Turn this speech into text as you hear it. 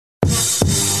Turn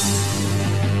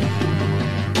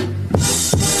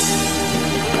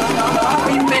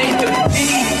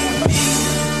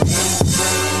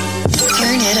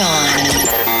it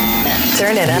on.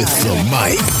 Turn it up. With the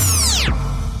mic.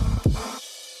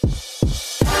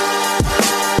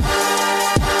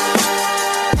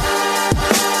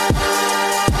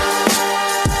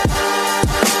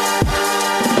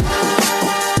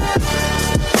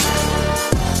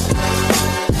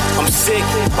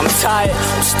 I'm tired,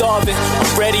 I'm starving,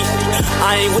 I'm ready.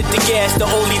 I ain't with the gas, the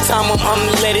only time I'm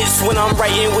unleaded is when I'm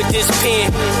writing with this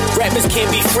pen. Rappers can't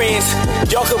be friends,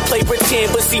 y'all can play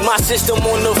pretend, but see my system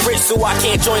on the fritz, so I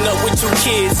can't join up with you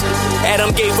kids. Adam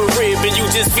gave a rib, and you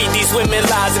just feed these women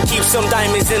lies and keep some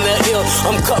diamonds in the ill.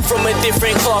 I'm cut from a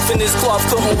different cloth, and this cloth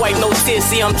couldn't wipe no tears.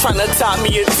 See, I'm trying to top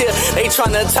me a tip, they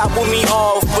trying to topple me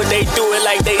off, but they do it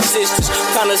like they sisters,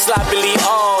 kinda sloppily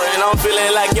all, and I'm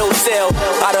feeling like yourself,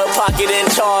 out of pocket and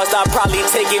charged. I probably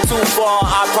take it too far,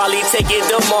 I probably take it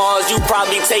to Mars, you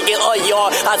probably take it a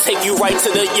yard, I take you right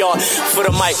to the yard. For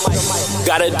the mic,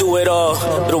 gotta do it all,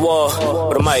 for the wall,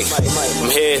 for the mic. I'm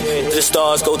here, the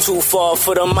stars go too far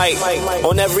for the mic.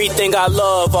 On everything I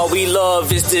love, all we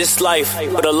love is this life.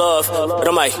 For the love, for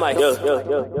the mic,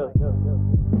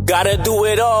 gotta do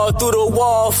it all through the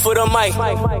wall for the mic.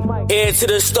 Head to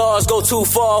the stars, go too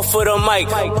far for the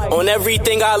mic. On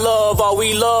everything I love, all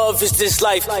we love is this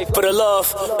life. For the love,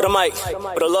 for the mic,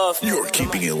 for the love. You're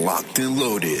keeping it locked and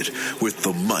loaded with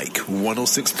the mic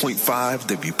 106.5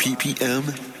 WPPM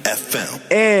FM.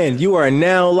 And you are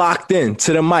now locked in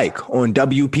to the mic on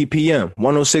WPPM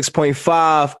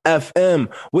 106.5 FM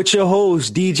with your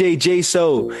host, DJ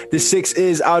J-So. The 6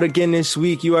 is out again this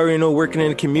week. You already know, working in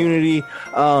the community,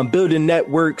 building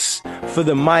networks for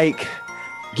the mic,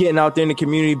 getting out there in the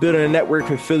community, building a network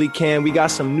for Philly Cam. We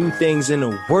got some new things in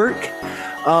the work.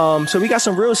 So we got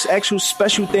some real actual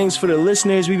special things for the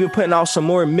listeners. We've been putting out some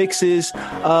more mixes.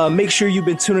 Make sure you've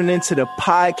been tuning into the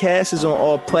podcast. It's on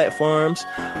all platforms.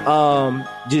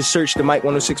 Just search the mic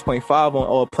 106.5 on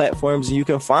all platforms and you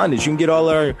can find it. You can get all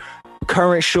our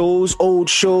current shows, old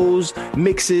shows,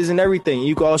 mixes, and everything.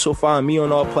 You can also find me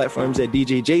on all platforms at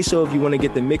DJ J-So if you want to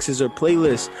get the mixes or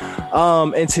playlists.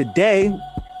 And today,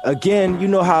 again, you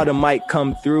know how the mic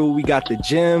come through. We got the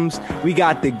gems, we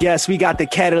got the guests, we got the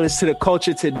catalyst to the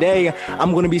culture. Today,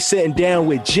 I'm going to be sitting down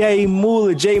with Jay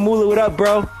Mula. Jay Mula, what up,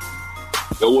 bro?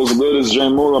 Yo, what's good? It's Jay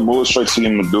Mula. I'm moving straight to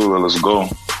your medulla. Let's go.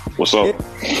 What's up?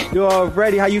 You all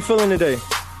ready? How you feeling today?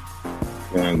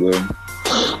 Feeling good.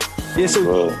 Yeah,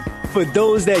 so for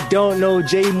those that don't know,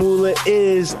 Jay Mula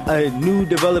is a new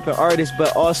developing artist,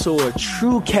 but also a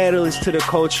true catalyst to the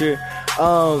culture.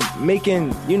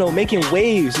 Making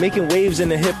waves in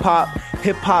the hip hop, the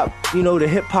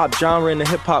hip hop genre and the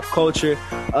hip hop culture.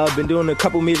 Been doing a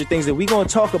couple major things that we gonna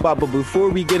talk about. But before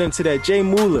we get into that, Jay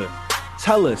Mula,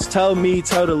 tell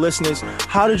the listeners,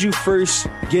 how did you first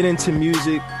get into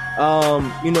music?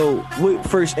 What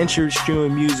first introduced you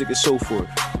in music and so forth?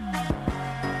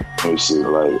 Let me see.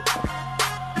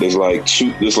 There's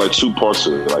two parts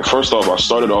to it. Like, first off, I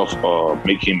started off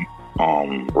making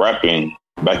rapping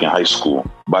back in high school,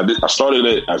 but I started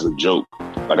it as a joke.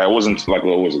 Like, I wasn't like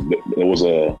it was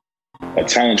a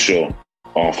talent show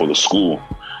for the school,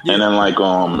 yeah. And then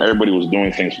everybody was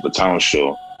doing things for the talent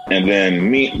show, and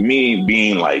then me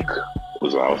being I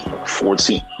was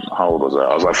 14. How old was I?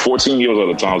 I was like 14 years old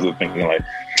at the time. I was thinking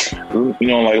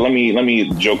let me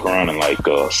joke around and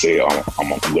say I'm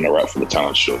gonna rap for the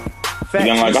talent show. Fact,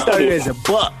 then, you started as a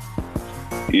buck.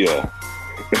 Yeah.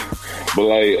 But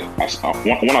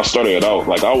when I started it out,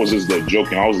 I was just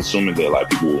joking. I was assuming that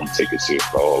people wouldn't take it serious.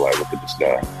 Look at this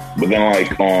guy. But then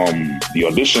the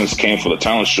auditions came for the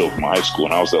talent show from my high school,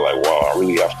 and I was there wow, I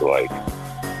really have to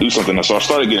do something. And so I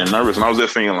started getting nervous, and I was there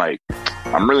thinking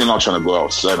I'm really not trying to go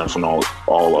outside in front of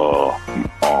all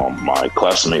my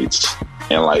classmates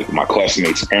and my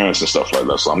classmates' parents and stuff like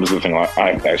that. So I'm just thinking I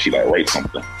have to actually write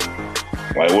something.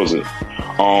 What was it?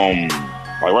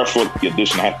 Right before the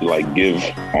audition, I have to give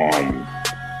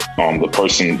the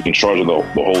person in charge of the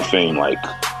whole thing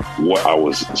what I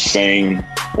was saying,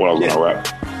 what I was gonna rap,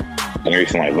 and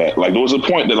everything like that. There was a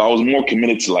point that I was more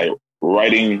committed to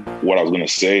writing what I was gonna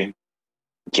say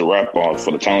to rap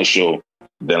for the talent show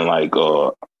than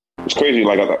it's crazy.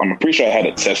 I'm pretty sure I had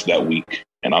a test that week,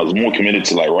 and I was more committed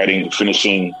to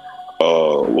finishing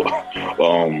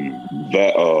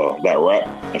that rap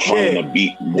and finding a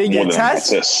beat more than my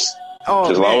test.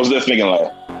 Because I was there thinking I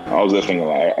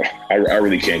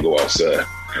really can't go outside.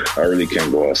 I really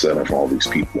can't go outside in front of all these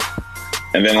people.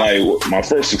 And then my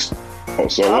first.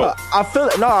 What? I feel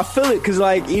it. No, I feel it because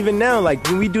even now,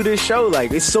 when we do this show,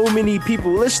 it's so many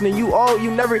people listening. You want to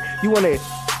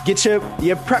get your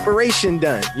preparation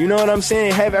done. You know what I'm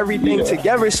saying? Have everything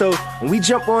together. So when we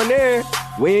jump on there,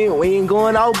 we ain't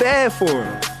going out bad for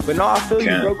him. But no, I feel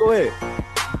you, bro. Go ahead.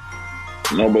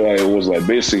 No, but like, it was like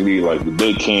basically like the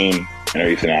day came and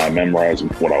everything. I memorized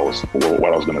what I was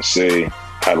gonna say.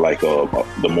 Had like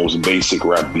the most basic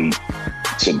rap beat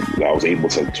that I was able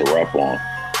to rap on.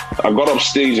 I got up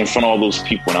stage in front of all those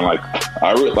people, and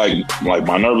I really like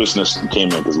my nervousness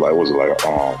came in because like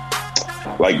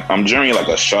I'm generally like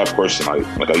a shy person,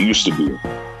 like I used to be.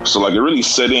 So like it really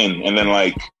set in, and then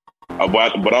like.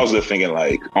 But I was there thinking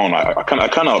like, oh no, I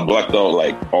kind of blacked out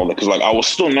like all that because like I was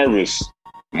still nervous.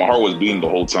 My heart was beating the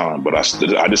whole time, but I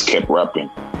just kept rapping.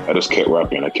 I kept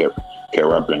rapping.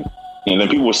 And then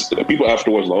people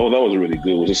afterwards like, oh, that was really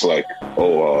good. It was just like,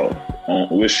 I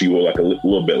wish you were like a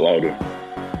little bit louder.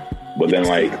 But then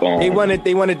like they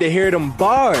wanted to hear them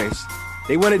bars.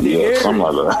 They wanted to hear something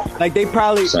like that. Like they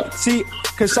probably see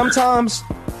because sometimes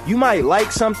you might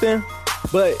like something,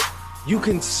 but you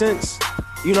can sense.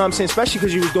 You know what I'm saying? Especially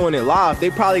because you was doing it live.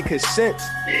 They probably could sense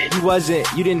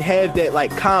you didn't have that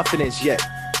like confidence yet.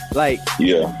 Like,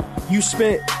 they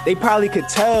probably could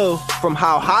tell from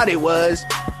how hot it was,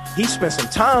 he spent some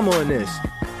time on this.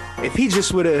 If he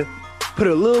just would have put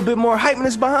a little bit more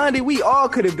hypeness behind it, we all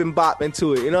could have been bopping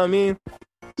to it. You know what I mean?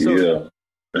 So,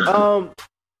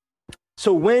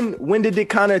 so when did it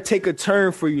kind of take a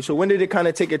turn for you? So when did it kind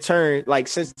of take a turn? Like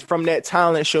since from that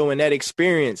talent show and that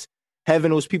experience,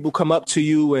 having those people come up to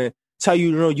you and tell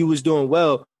you, you know, you was doing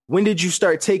well. When did you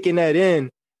start taking that in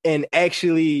and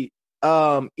actually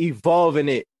evolving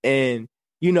it and,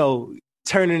 you know,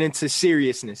 turning into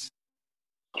seriousness?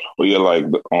 Well, yeah, like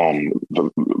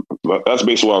that's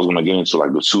basically what I was going to get into,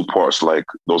 like the two parts. Like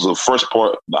those the first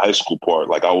part, the high school part.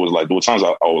 Like I was like, there were times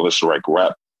I would listen to like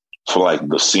rap for like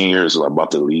the seniors like,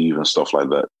 about to leave and stuff like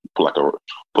that. Put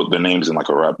their names in like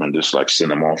a rap and just like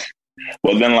send them off.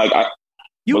 But then like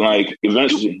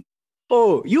eventually.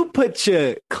 You put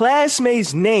your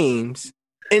classmates' names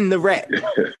in the rap.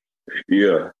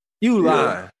 Yeah. You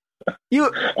lying.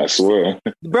 I swear.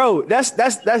 Bro, that's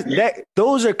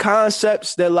those are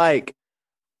concepts that like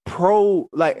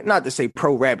not to say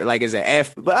pro rap like as an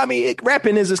athlete, but I mean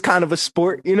rapping is kind of a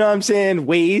sport, you know what I'm saying?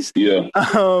 Ways. Yeah.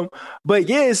 But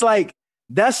yeah, it's like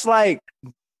that's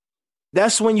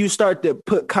when you start to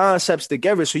put concepts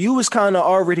together. So you was kind of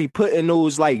already putting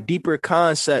those like deeper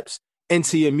concepts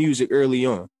into your music early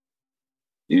on.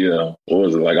 Yeah. What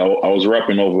was it? Like I was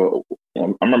rapping over,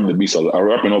 I remember the beats. I was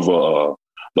rapping over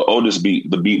the oldest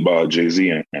beat, the beat by Jay-Z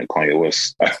and Kanye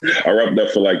West. I rapped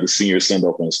that for like the senior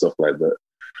send-off and stuff like that.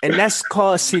 And that's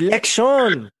called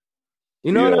selection.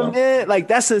 You know what I mean? Like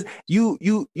that's you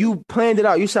planned it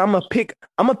out. You said I'm gonna pick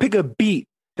a beat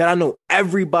that I know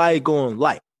everybody going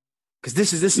like. Cause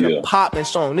this is a popping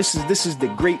song. This is the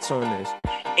greats on this.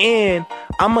 And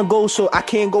I'm gonna go so I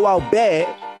can't go out bad.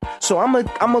 So I'm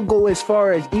gonna go as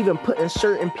far as even putting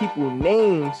certain people's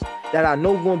names that I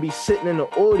know gonna be sitting in the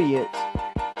audience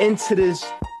into this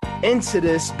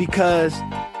because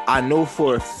I know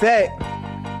for a fact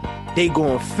they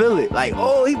gonna feel it. Like,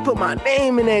 oh, he put my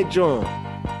name in that joint.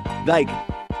 Like,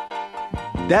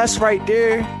 that's right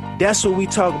there. That's what we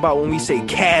talk about when we say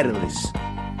catalyst.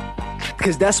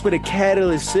 Because that's what a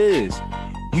catalyst is.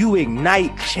 You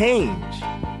ignite change.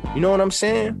 You know what I'm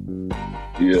saying?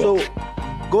 Yeah. So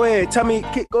go ahead,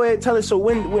 tell us. So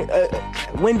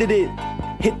when did it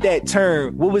hit that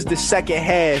turn? What was the second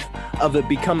half of it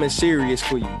becoming serious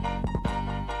for you?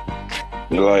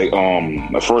 Like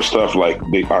the first half, like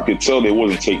I could tell they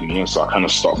wasn't taking me in, so I kind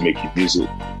of stopped making music.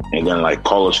 And then like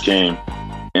college came,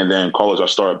 and then college I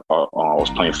was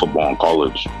playing football in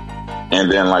college. And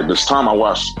then like this time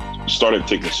started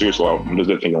taking it serious. So I'm just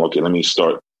thinking, okay, let me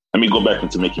go back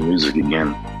into making music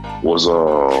again. Was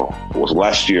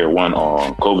last year when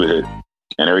COVID hit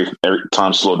and every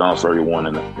time slowed down for everyone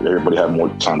and everybody had more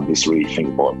time to just really think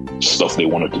about stuff they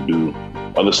wanted to do,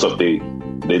 other stuff they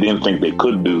didn't think they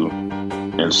could do,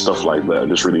 and stuff like that.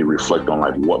 Just really reflect on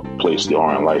like what place they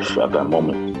are in life at that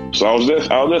moment. So I was there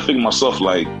thinking to myself,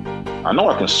 like, I know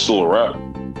I can still rap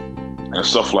and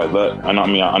stuff like that. And I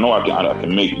mean, I know I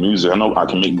can make music. I know I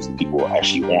can make music people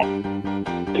actually want.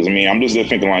 Because I mean, I'm just there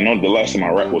thinking, I know the last time I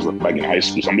rapped was like in high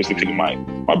school. So I'm just thinking my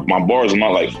bars are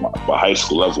not like my high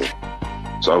school level.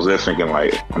 So I was there thinking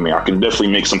like, I mean, I can definitely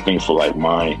make something for like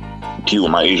my people,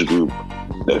 my age group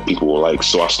that people will like.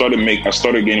 So I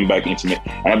started getting back into it.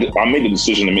 And I made the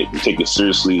decision to take it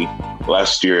seriously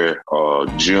last year,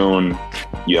 June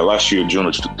of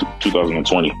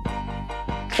 2020.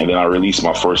 And then I released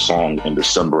my first song in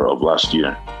December of last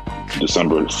year,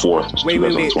 December 4th,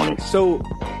 2020. Wait. So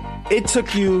it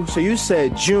took you, so you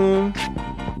said June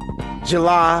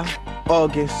July,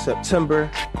 August, September,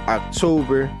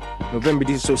 October, November,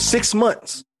 December. So 6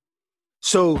 months.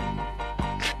 So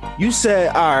you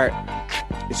said, all right,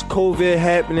 it's COVID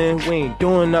happening. We ain't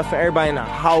doing nothing. Everybody in the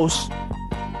house.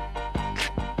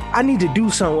 I need to do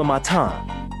something with my time.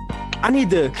 I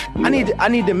need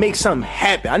to make something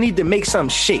happen. I need to make something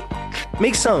shake.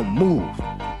 Make something move.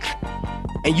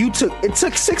 And it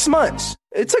took 6 months.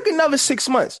 It took another 6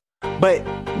 months. But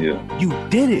you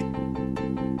did it.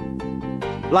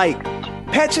 Like,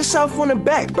 pat yourself on the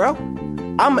back, bro.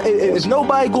 If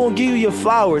nobody gonna give you your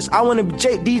flowers,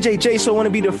 DJ J-So want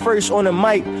to be the first on the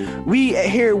mic. We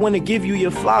here want to give you your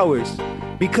flowers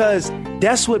because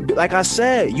that's what, like I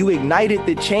said, you ignited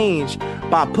the change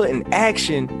by putting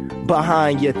action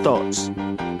behind your thoughts.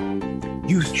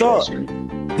 You thought,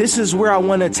 this is where I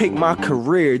want to take my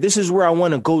career. This is where I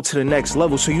want to go to the next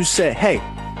level. So you said, hey,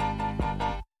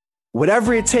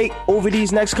 whatever it take over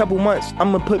these next couple months,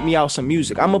 I'm gonna put me out some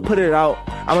music. I'm gonna put it out.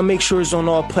 I'm gonna make sure it's on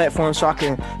all platforms so I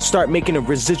can start making a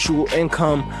residual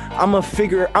income. I'm gonna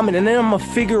figure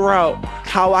out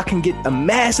how I can get a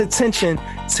mass attention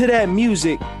to that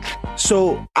music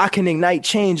so I can ignite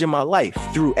change in my life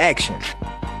through action.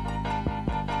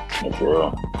 For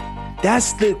real.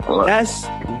 That's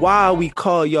why we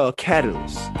call y'all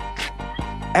catalysts.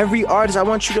 Every artist, I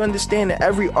want you to understand that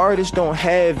every artist don't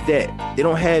have that. They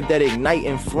don't have that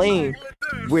igniting flame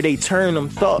where they turn them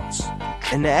thoughts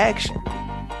into action.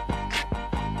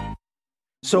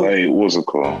 So, like, what's it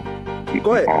called?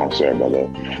 Go ahead. Oh, sorry about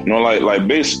that. No,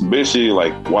 basically,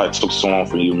 like, why it took so long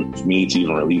for me to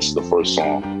even release the first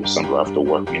song December after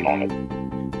working on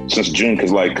it since June,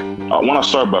 because like when I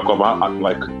start back up,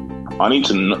 I need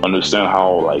to understand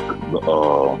how like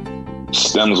the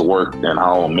stems work and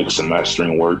how mix and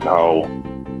mastering worked, how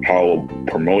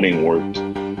promoting worked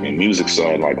in music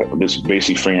side. Like this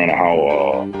basically figuring out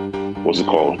how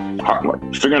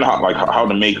figuring out how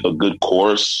to make a good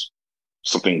chorus,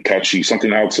 something catchy,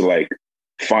 something how to like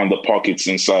find the pockets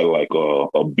inside like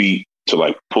a beat to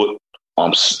like put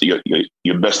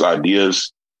your best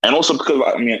ideas. And also because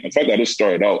the fact that this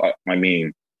started out, I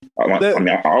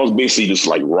was basically just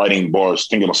like writing bars,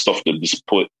 thinking of stuff to just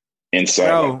put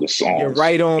inside like the songs. You're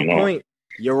right on point.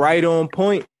 You're right on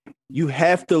point. You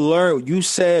have to learn. You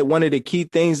said one of the key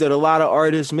things that a lot of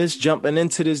artists miss jumping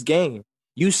into this game.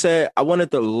 You said, I wanted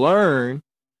to learn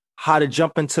how to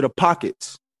jump into the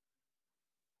pockets.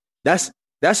 That's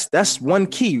one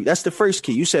key. That's the first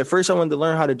key. You said first I wanted to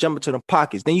learn how to jump into the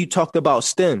pockets. Then you talked about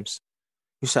stems.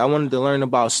 You said I wanted to learn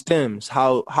about stems,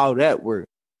 how that worked.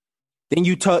 Then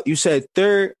you said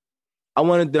third, I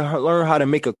wanted to learn how to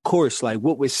make a course, like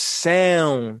what would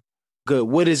sound good,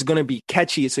 what is going to be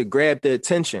catchy to grab the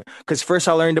attention. Because first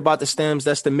I learned about the stems,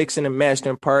 that's the mixing and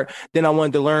mastering part. Then I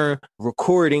wanted to learn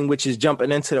recording, which is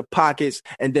jumping into the pockets,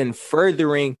 and then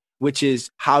furthering, which is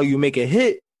how you make a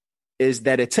hit, is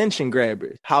that attention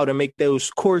grabber, how to make those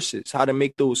courses, how to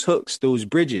make those hooks, those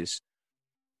bridges.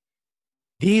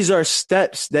 These are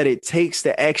steps that it takes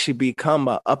to actually become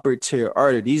an upper tier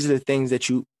artist. These are the things that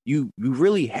you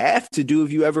really have to do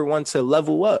if you ever want to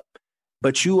level up.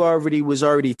 But you was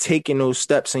already taking those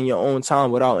steps in your own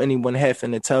time without anyone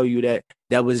having to tell you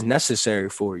that was necessary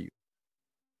for you.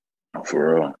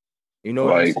 For real. You know,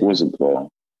 like what's it called?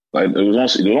 Like it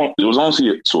was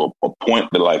honestly to a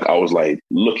point that like I was like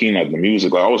looking at the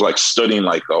music, like I was like studying,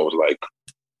 like I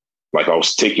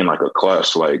was taking like a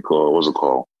class, like what's it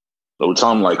called? Every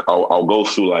time like I'll go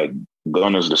through like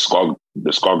Gunna's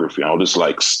discography, and I'll just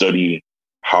like study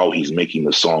how he's making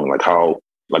the song, like how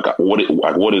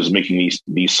what is making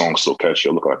these songs so catchy.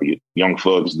 I look at the Young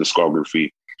Thug's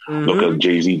discography, look at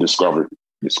Jay-Z discography,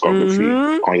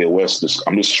 Kanye West.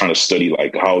 I'm just trying to study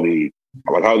like how they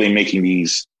making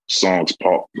these songs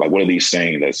pop. Like what are they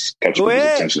saying that's catching people's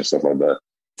attention and stuff like that.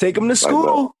 Take them to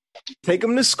school. Take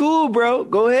them to school, bro.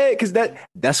 Go ahead, because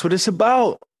that's what it's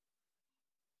about.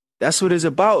 That's what it's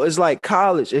about. It's like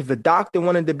college. If a doctor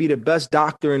wanted to be the best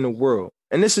doctor in the world,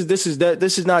 and this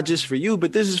is not just for you,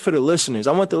 but this is for the listeners.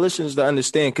 I want the listeners to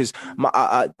understand, because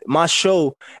my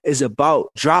show is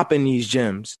about dropping these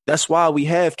gems. That's why we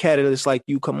have catalysts like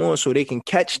you come on, so they can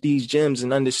catch these gems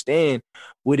and understand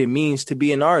what it means to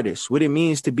be an artist, what it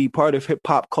means to be part of hip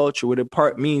hop culture, what it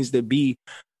means to be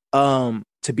an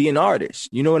artist.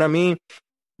 You know what I mean?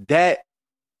 That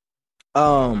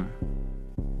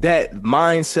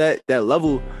mindset, that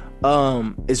level,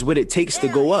 is what it takes to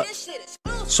go up.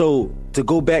 So to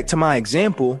go back to my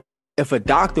example, if a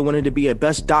doctor wanted to be a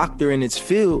best doctor in its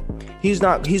field, he's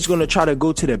going to try to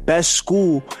go to the best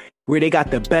school where they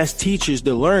got the best teachers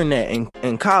to learn that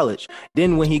in college.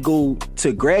 Then when he go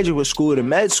to graduate school, to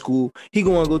med school, he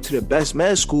gonna go to the best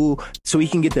med school so he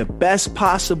can get the best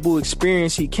possible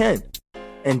experience he can.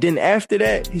 And then after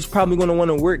that, he's probably going to want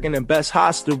to work in the best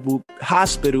hospital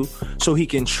so he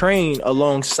can train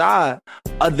alongside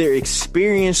other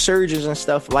experienced surgeons and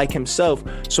stuff like himself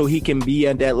so he can be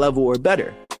at that level or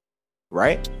better,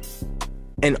 right?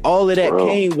 And all of that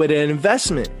came with an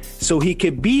investment so he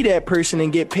could be that person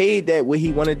and get paid that way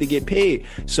he wanted to get paid.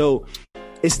 So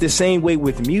it's the same way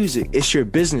with music. It's your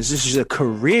business. This is a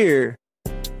career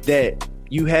that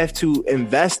you have to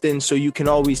invest in so you can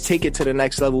always take it to the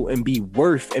next level and be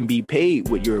worth and be paid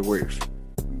what you're worth.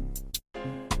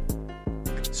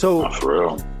 So, for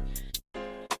real.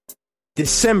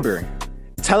 December,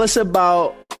 tell us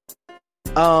about,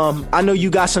 I know you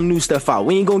got some new stuff out.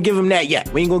 We ain't gonna give him that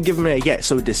yet.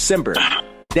 So December,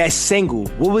 that single,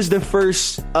 what was the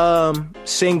first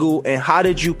single and how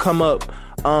did you come up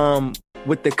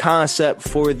with the concept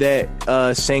for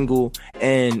that single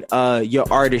and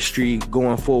your artistry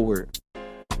going forward?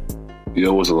 Yeah,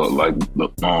 it was a lot like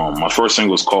my first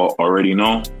single was called Already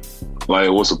Know.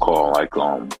 Like, what's it called? Like,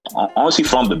 I honestly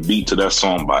found the beat to that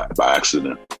song by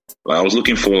accident. Like, I was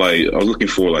looking for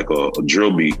like a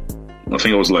drill beat. I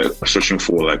think I was like searching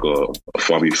for like a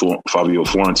Fabio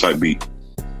Foreign type beat,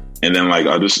 and then like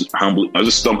I just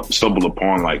stumbled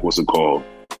upon like, what's it called?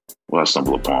 What I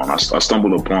stumbled upon? I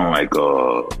stumbled upon like it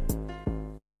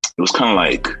was kind of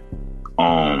like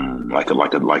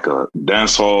a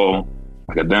dancehall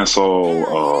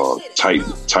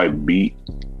type beat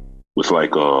with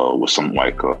like with some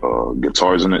like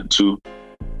guitars in it too.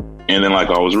 And then like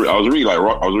I was really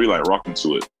rocking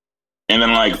to it. And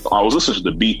then like I was listening to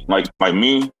the beat, like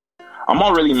me, I'm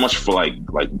not really much for like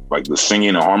the singing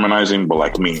and harmonizing, but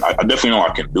like me, I definitely know I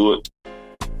can do it.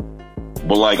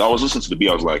 But like I was listening to the beat,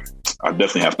 I was like, I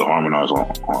definitely have to harmonize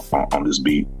on this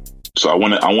beat. So I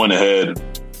went ahead,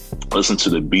 listened to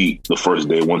the beat the first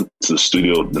day, went to the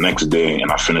studio the next day,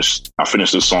 and I finished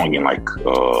the song in like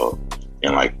 4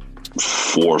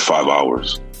 or 5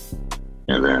 hours.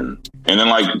 And then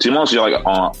like, to be honest, like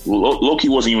Loki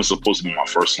wasn't even supposed to be my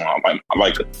first song. I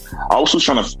was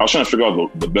trying to figure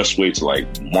out the best way to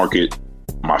like market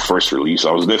my first release.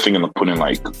 I was there thinking of putting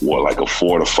like a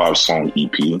 4 to 5 song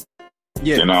EP.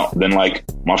 Yeah. Then like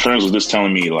my friends was just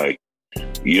telling me like,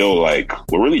 yo, like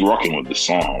we're really rocking with this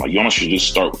song. Like you honestly should just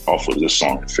start off with this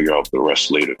song and figure out the rest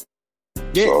later.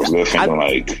 Yeah, so I was there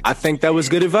thinking I think that was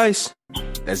good advice.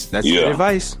 That's good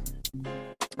advice.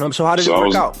 So how did it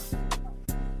work out?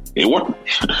 It worked.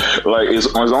 Like it's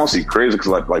honestly crazy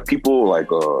because like people like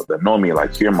that know me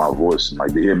like hear my voice and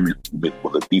like they hear me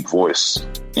with a deep voice,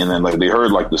 and then like they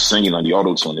heard like the singing on the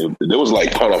auto tune. They was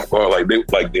like caught off guard. Like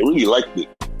they really liked it.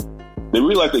 They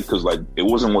really liked it because like it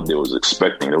wasn't what they was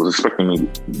expecting. They was expecting me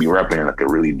to be rapping in like a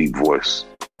really deep voice,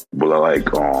 but like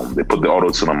they put the auto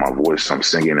tune on my voice. I'm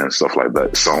singing and stuff like that.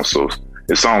 It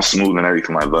sounds smooth and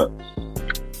everything like that.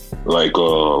 Like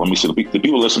let me see, the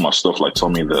people listen to my stuff like tell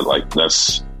me that like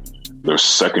that's their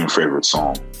second favorite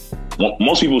song.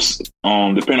 Most people,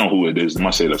 depending on who it is, they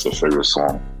might say that's their favorite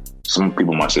song. Some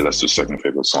people might say that's their second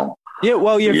favorite song. Yeah,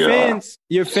 well,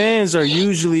 your fans are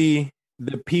usually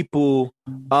the people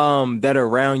that are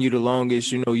around you the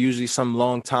longest, you know, usually some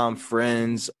longtime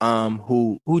friends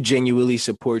who genuinely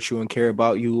support you and care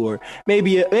about you, or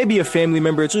maybe a family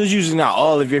member. It's usually not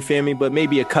all of your family, but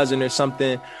maybe a cousin or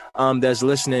something that's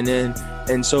listening in.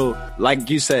 And so, like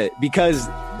you said, because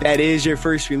that is your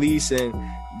first release and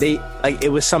they like it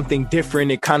was something different,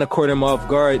 it kind of caught them off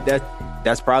guard.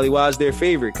 That's probably why it's their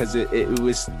favorite, because it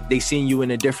was, they seen you in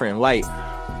a different light.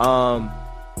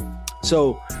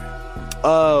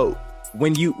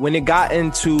 When it got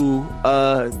into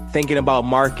thinking about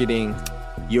marketing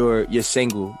your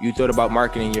single, you thought about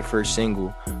marketing your first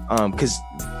single, because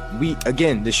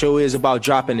the show is about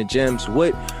dropping the gems.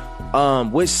 What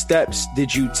steps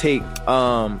did you take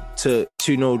to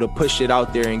push it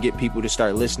out there and get people to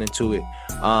start listening to it,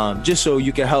 just so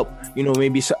you can help, you know,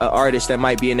 maybe an artist that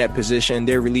might be in that position,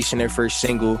 they're releasing their first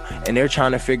single and they're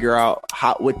trying to figure out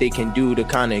what they can do to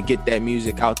kind of get that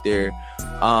music out there,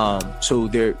 so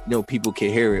there, you know, people can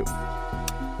hear it.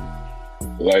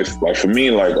 Like for me,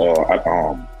 like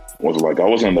I wasn't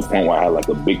at the point where I had like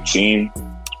a big team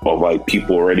of like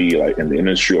people already like in the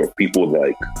industry, or people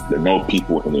like that know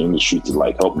people in the industry to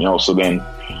like help me out. So then,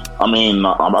 I mean,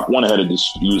 I went ahead and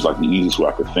just use like the easiest way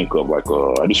I could think of. Like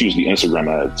I just use the Instagram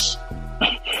ads.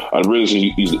 I really just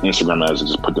use the Instagram ads and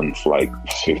just put them for like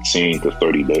 15 to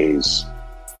 30 days.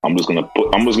 I'm just gonna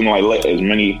like let as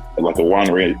many, like a wide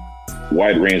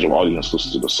range of audience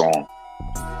listen to the song.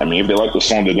 I mean, if they like the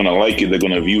song, they're gonna like it. They're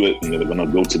gonna view it, and they're gonna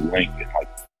go to the link and like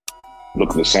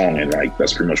look at the song, and like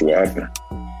that's pretty much what happened.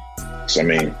 So I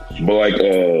mean, but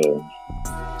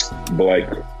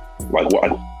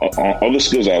what other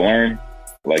skills I learned,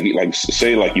 like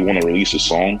say like you want to release a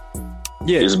song,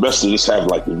 it's best to just have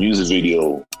like the music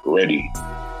video ready,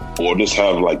 or just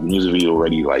have like the music video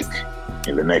ready like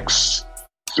in the next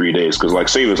 3 days. Because like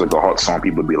say there's like a hot song,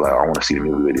 people be like, I want to see the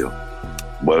music video.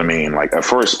 But I mean, like at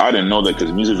first I didn't know that because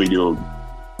the music video,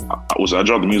 I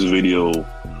dropped the music video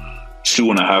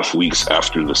 2.5 weeks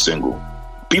after the single.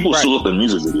 People still look at the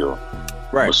music video,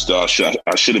 right? But still, I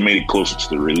should have made it closer to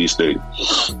the release date.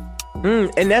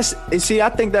 And I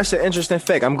think that's an interesting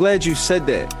fact. I'm glad you said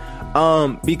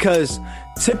that, because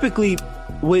typically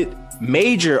what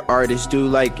major artists do,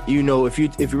 like, you know, if you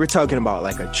were talking about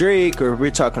like a Drake, or if we're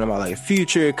talking about like a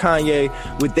Future, Kanye,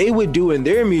 what they would do in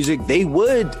their music, they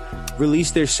would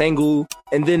release their single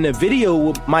and then the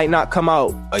video might not come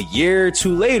out a year or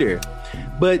two later.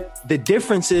 But the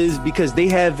difference is because they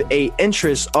have a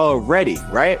interest already,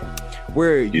 right?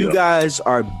 Where you guys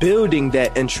are building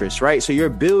that interest, right? So you're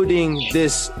building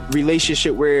this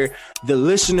relationship where the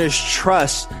listeners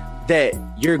trust that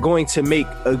you're going to make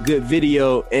a good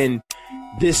video, and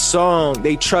this song,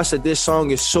 they trust that this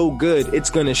song is so good, it's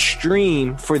going to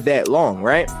stream for that long,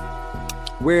 right?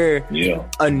 Where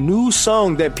a new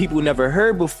song that people never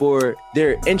heard before,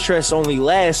 their interest only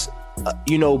lasts,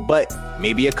 but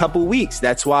maybe a couple weeks.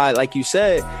 That's why, like you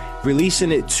said,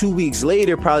 releasing it 2 weeks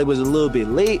later probably was a little bit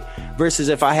late, versus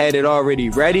if I had it already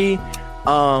ready,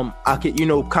 I could,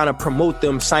 kind of promote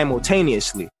them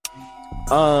simultaneously.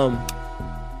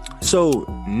 So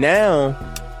now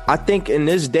I think in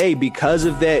this day, because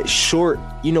of that short,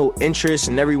 interest,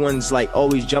 and everyone's like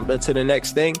always jumping to the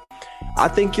next thing, I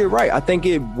think you're right. I think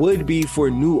it would be for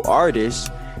new artists,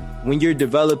 when you're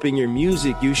developing your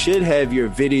music, you should have your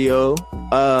video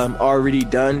already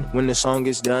done when the song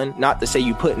is done. Not to say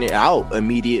you putting it out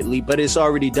immediately, but it's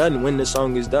already done when the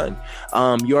song is done.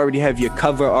 You already have your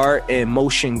cover art and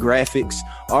motion graphics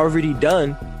already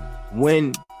done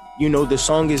when the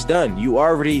song is done. You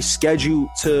already scheduled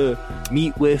to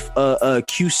meet with a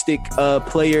acoustic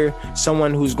player,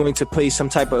 someone who's going to play some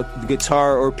type of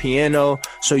guitar or piano,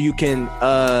 so you can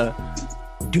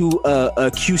do a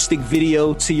acoustic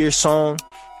video to your song.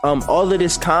 All of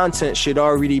this content should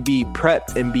already be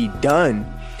prepped and be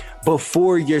done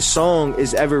before your song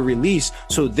is ever released.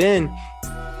 So then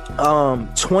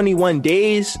 21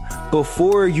 days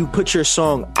before you put your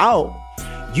song out,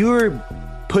 you're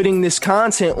putting this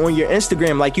content on your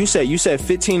Instagram. Like you said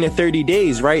 15 to 30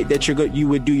 days, right? That you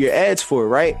would do your ads for,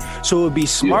 right? So it would be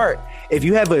smart if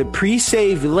you have a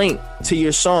pre-saved link to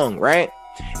your song, right?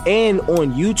 And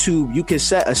on YouTube, you can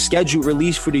set a scheduled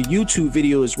release for the YouTube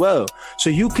video as well. So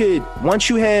you could, once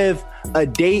you have a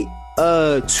date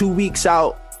 2 weeks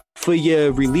out for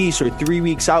your release, or 3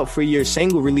 weeks out for your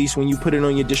single release, when you put it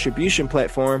on your distribution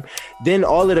platform, then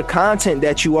all of the content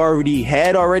that you already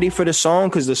had for the song,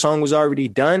 because the song was already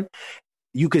done,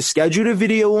 you could schedule the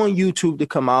video on YouTube to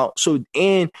come out. So,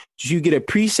 and you get a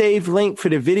pre-saved link for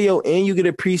the video, and you get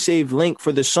a pre-saved link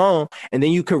for the song, and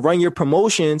then you could run your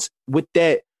promotions with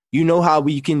that. You know how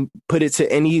you can put it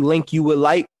to any link you would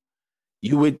like.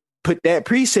 You would put that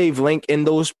pre-save link in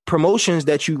those promotions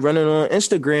that you running on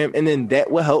Instagram, and then that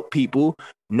will help people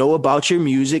know about your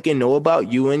music and know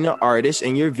about you and the artist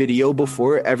and your video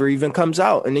before it ever even comes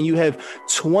out. And then you have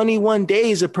 21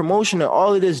 days of promotion and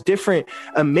all of this different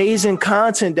amazing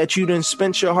content that you done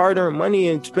spent your hard-earned money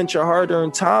and spent your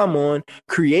hard-earned time on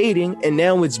creating, and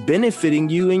now it's benefiting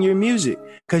you and your music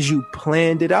because you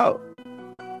planned it out.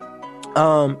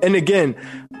 And again,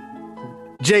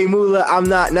 Jay Mula, I'm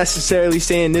not necessarily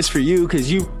saying this for you,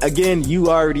 because you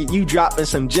dropping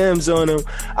some gems on them.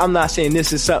 I'm not saying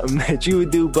this is something that you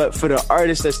would do, but for the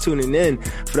artists that's tuning in,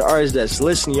 for the artists that's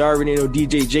listening, you already know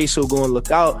DJ J, so go and look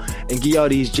out and give y'all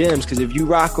these gems. Because if you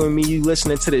rock with me, you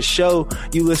listening to the show,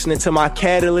 you listening to my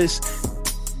catalyst,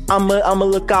 I'ma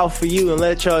look out for you and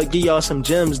let y'all give y'all some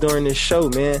gems during this show,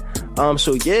 man.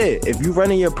 So yeah, if you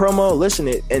running your promo, listen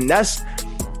it, and that's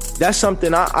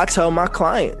something I tell my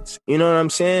clients. You know what I'm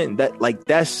saying?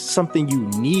 That's something you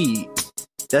need.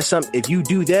 That's something. If you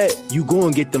do that, you go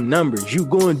and get them numbers. You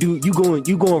go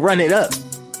and run it up.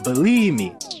 Believe me.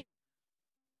 You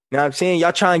know what I'm saying?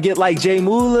 Y'all trying to get like Jay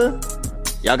Mula.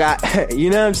 Y'all got, you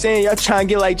know what I'm saying? Y'all trying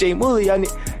to get like Jay Mula. Y'all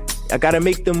got to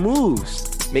make the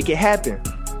moves. Make it happen.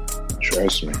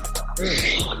 Trust me.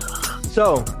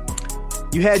 So,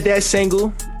 you had that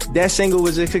single. That single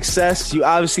was a success. You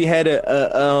obviously had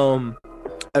a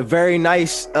very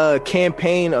nice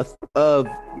campaign of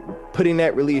putting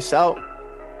that release out.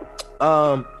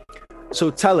 So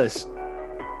tell us,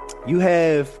 you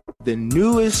have the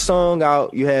newest song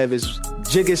out. You have is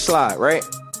Jig and Slide, right?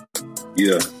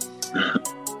 Yeah.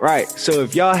 Right. So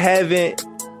if y'all haven't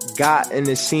gotten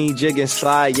to see Jig and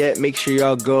Slide yet, make sure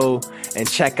y'all go and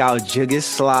check out Jig and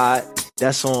Slide.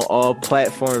 That's on all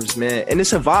platforms, man. And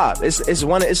it's a vibe.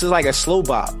 It's like a slow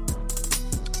bop.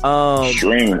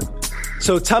 Streaming.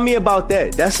 So tell me about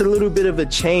that. That's a little bit of a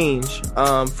change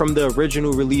from the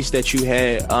original release that you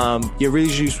had. Your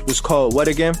release was called what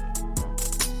again?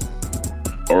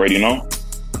 Already Know.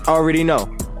 Already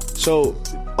Know. So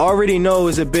Already Know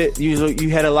is a bit, you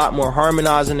had a lot more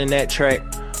harmonizing in that track.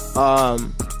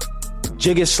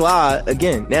 Jig and Slide,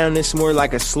 again, now it's more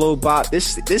like a slow bop.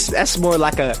 That's more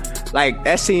like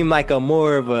that seemed like a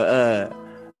more of a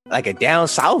like a down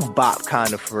south bop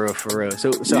kind of for real.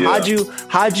 So yeah.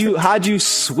 how'd you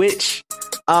switch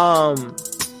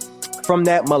from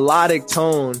that melodic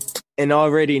tone and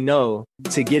Already Know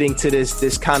to getting to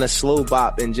this kind of slow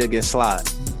bop in Jig and Slide?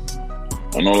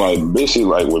 I know, like, basically,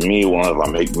 like, with me, when I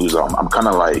make music, I'm kind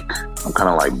of like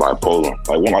bipolar.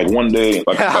 Like one day,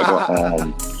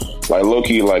 like low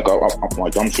key, like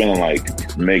I'm feeling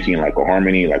like making like a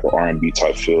harmony, like an R&B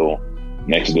type feel.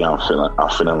 Next day, I'm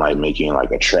feeling like making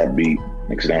like a trap beat.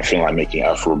 Next day, I'm feeling like making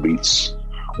Afro beats.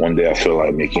 One day, I feel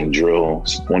like making drill.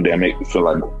 One day, I feel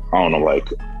like, I don't know, like,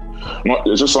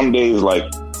 it's just some days like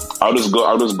I'll just go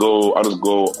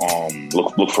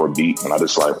look for a beat, and I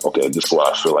just like, okay, this is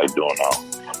what I feel like doing now.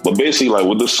 But basically, like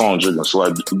with this song Jug, so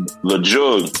like the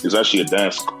Jug is actually a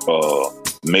dance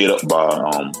made up by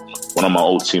one of my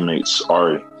old teammates,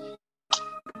 Ari.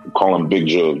 Call him Big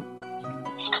Jug.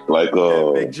 Like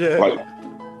Big Jug.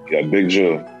 Big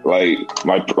Jug. Like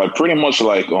pretty much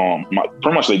like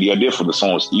the idea for the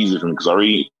song was easy for me because I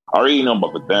already know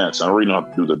about the dance. I already know how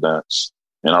to do the dance.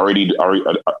 And I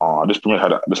just pretty much had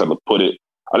to put it.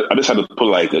 I just had to put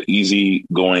like an easy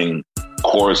going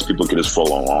chorus people could just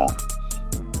follow along.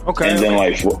 Okay. And then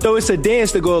like, so it's a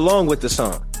dance to go along with the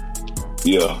song.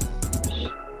 Yeah. All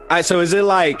right. So is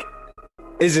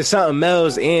it something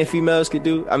males and females could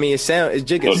do? I mean, it's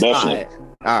Jig and Slide.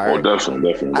 All right.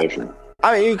 Definitely.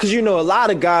 I mean, because a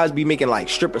lot of guys be making like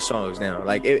stripper songs now.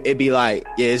 Like it be like,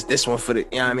 yeah, it's this one for the,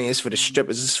 you know what I mean? It's for the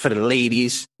strippers. It's for the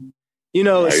ladies. You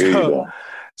know,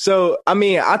 so I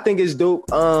mean, I think it's dope.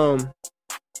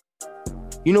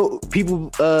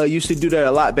 People used to do that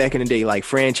a lot back in the day, like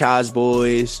Franchise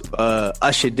Boys,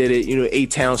 Usher did it,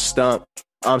 A-Town Stump.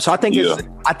 So I think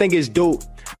it's dope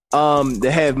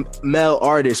to have male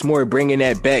artists more bringing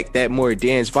that back, that more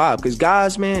dance vibe. Because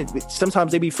guys, man,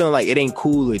 sometimes they be feeling like it ain't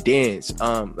cool to dance.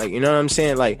 Like, you know what I'm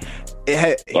saying? Like,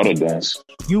 I don't dance.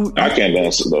 I can't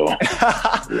dance though.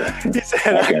 He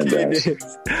said I can't dance.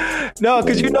 No,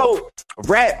 because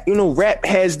rap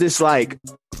has this like,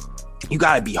 you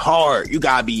gotta be hard. You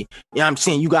gotta be, what I'm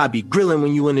saying? You gotta be grilling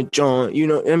when you in the joint. You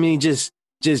know what I mean? Just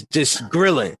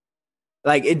grilling.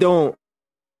 Like it don't.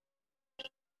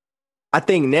 I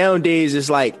think nowadays it's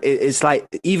like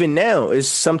even now it's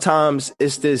sometimes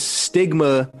it's this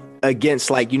stigma against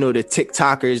like the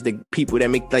TikTokers, the people that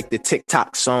make like the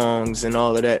TikTok songs and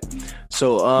all of that.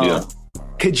 So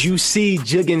could you see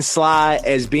Jig and Slide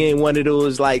as being one of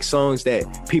those like songs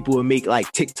that people would make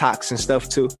like TikToks and stuff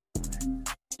too?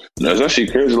 No, it's actually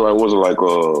crazy. Like, was it like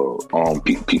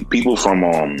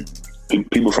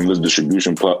people from this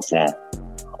distribution platform?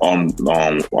 I think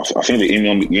they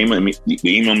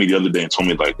emailed me the other day and told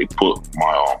me like they put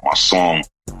my song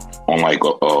on like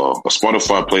a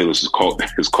Spotify playlist.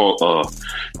 It's called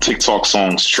TikTok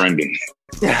songs trending.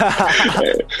 And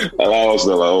I was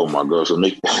like, oh my gosh,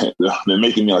 they're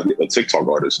making me like a TikTok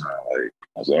artist now. Like,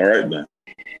 I was like, all right then.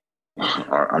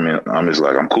 I mean, I'm just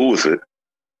like, I'm cool with it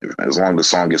as long as the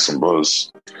song gets some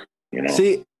buzz.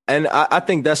 See, and I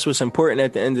think that's what's important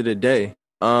at the end of the day.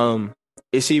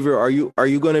 It's either are you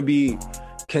going to be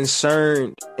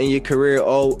concerned in your career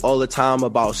all the time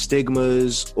about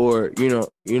stigmas or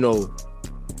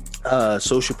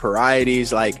social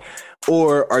parieties, like,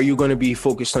 or are you going to be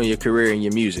focused on your career and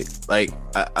your music? Like,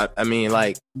 I mean,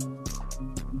 like,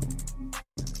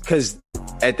 because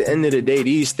at the end of the day,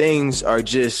 these things are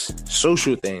just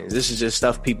social things. This is just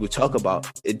stuff people talk about.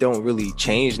 It don't really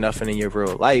change nothing in your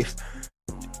real life.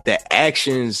 The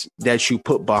actions that you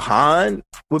put behind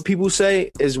what people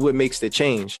say is what makes the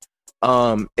change.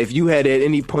 If you had at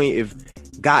any point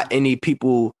got any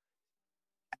people,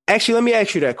 actually, let me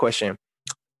ask you that question.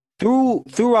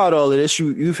 Throughout all of this,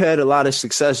 you've had a lot of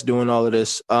success doing all of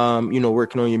this.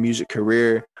 Working on your music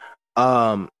career,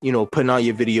 putting out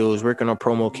your videos, working on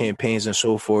promo campaigns and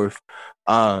so forth.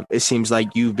 It seems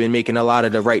like you've been making a lot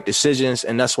of the right decisions,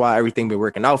 and that's why everything been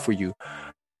working out for you.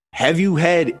 have you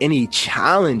had any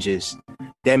challenges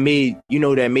that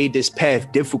made this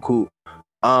path difficult?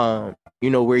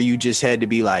 Where you just had to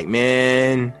be like,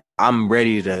 man, I'm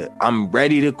ready to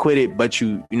quit it, but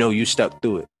you stuck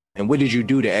through it. And what did you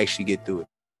do to actually get through it?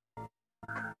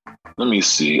 Let me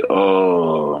see.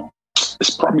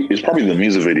 It's probably the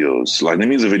music videos. Like the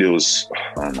music videos,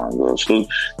 oh my gosh, the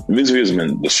music videos have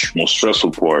been the most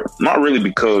stressful part. Not really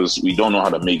because we don't know how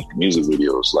to make music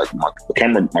videos. Like my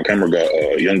camera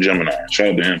got Young Gemini. Shout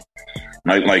out to him.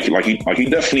 He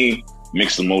definitely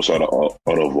makes the most out of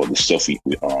the stuff we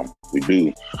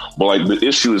do. But like the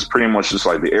issue is pretty much just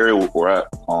like the area we're at.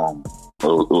 It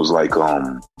was like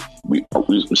we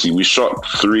shot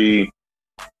three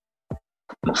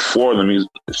of the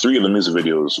music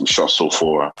videos we shot so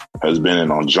far has been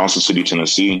in Johnson City,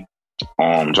 Tennessee.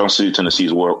 Johnson City, Tennessee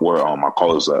is where my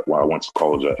college is at, where I went to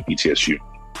college at ETSU.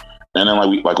 And then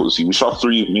we shot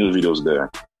 3 music videos there.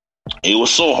 It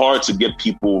was so hard to get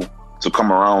people to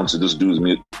come around to just do the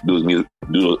music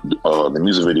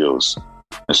videos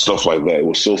and stuff like that. It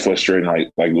was so frustrating.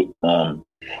 My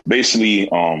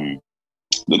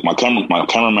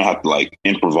cameraman had to like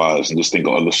improvise and just think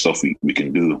of other stuff we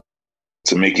can do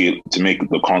to make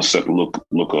the concept look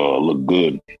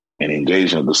good and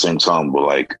engaging at the same time. But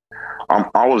like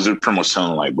I was just pretty much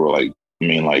telling like, bro, like I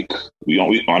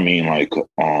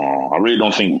really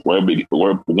don't think we're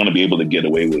going to be able to get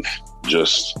away with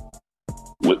just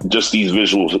these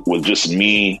visuals with just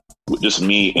me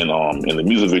in the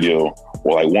music video,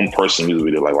 or like one person music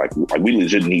video. Like we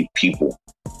legit need people.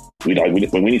 We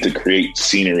need to create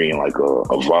scenery and like a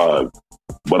vibe.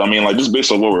 But I mean, like just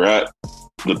based on where we're at,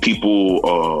 the people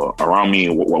around me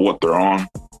and what they're on.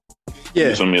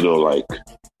 Yeah, for me though, like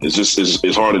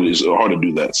it's hard to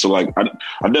do that. So like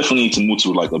I definitely need to move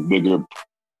to like a bigger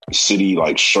city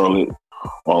like Charlotte,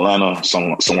 Atlanta,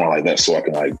 somewhere like that, so I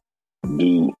can like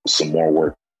do some more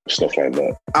work, stuff like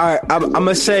that. All right, I'm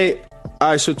gonna say, all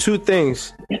right. So 2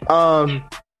 things.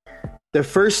 The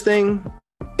first thing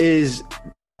is,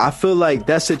 I feel like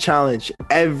that's a challenge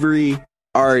every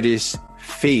artist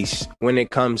face when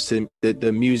it comes to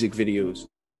the music videos.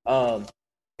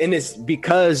 And it's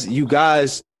because you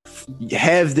guys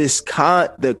have this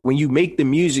when you make the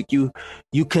music, you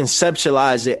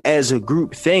conceptualize it as a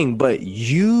group thing, but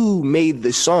you made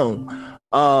the song.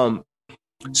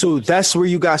 So that's where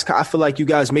you guys, I feel like you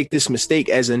guys make this mistake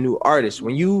as a new artist.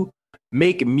 When you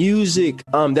make music,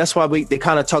 that's why they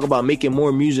kind of talk about making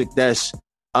more music that's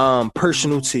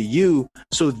personal to you.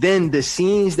 So then the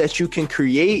scenes that you can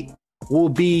create will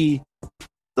be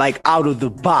like out of the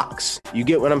box. You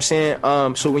get what I'm saying?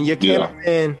 So when your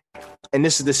cameraman, and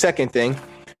this is the second thing,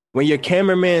 when your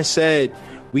cameraman said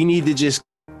we need to just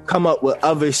come up with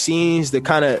other scenes to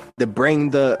bring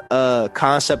the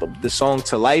concept of the song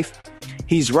to life,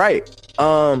 he's right.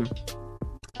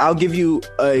 I'll give you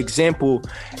an example,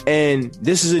 and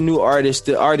this is a new artist.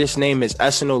 The artist's name is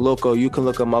SNO Loco. You can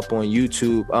look him up on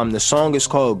YouTube. The song is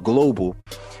called Global.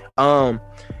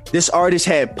 This artist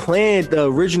had planned the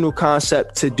original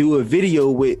concept to do a video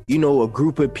with, a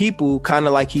group of people, kind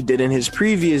of like he did in his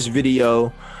previous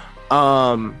video,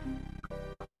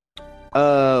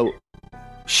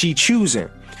 She Choosing.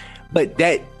 But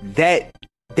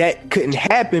that couldn't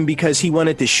happen because he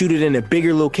wanted to shoot it in a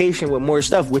bigger location with more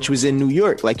stuff, which was in New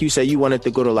York. Like you said, you wanted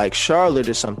to go to like Charlotte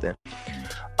or something.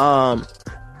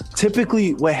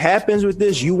 Typically what happens with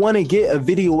this, you want to get a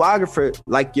videographer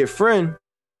like your friend,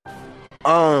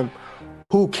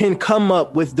 who can come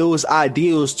up with those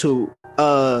ideals to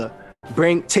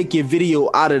take your video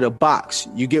out of the box.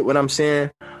 You get what I'm saying?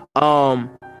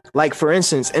 Like for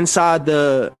instance, inside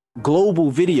the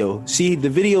Global video, see, the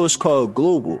video is called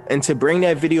Global, and to bring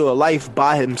that video to life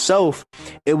by himself,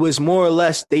 it was more or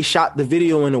less they shot the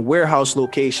video in a warehouse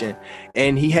location,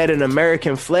 and he had an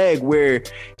American flag where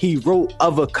he wrote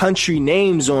other country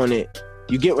names on it.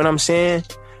 You get what I'm saying?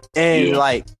 And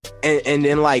and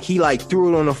then like he like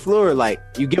threw it on the floor, like,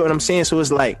 you get what I'm saying? So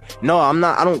it's like, no,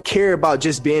 I don't care about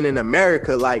just being in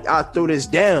America. Like, I'll throw this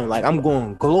down, like I'm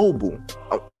going global.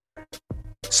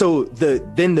 So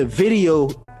then the video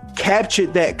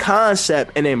captured that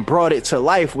concept and then brought it to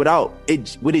life with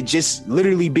it just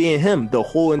literally being him the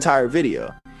whole entire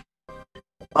video.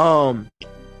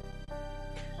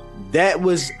 That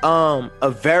was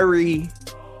a very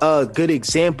good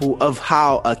example of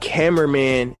how a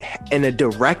cameraman and a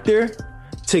director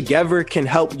together can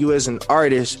help you as an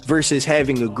artist versus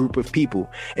having a group of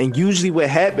people. And usually what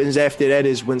happens after that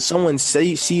is when someone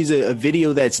sees a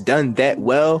video that's done that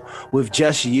well with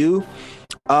just you,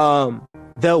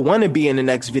 they'll want to be in the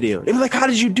next video. They're like, how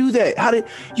did you do that? How did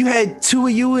you had two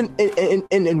of you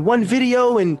in one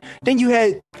video, and then you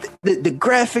had the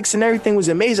graphics and everything was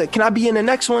amazing. Can I be in the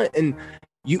next one? And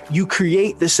you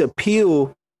create this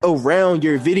appeal around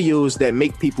your videos that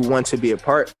make people want to be a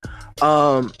part.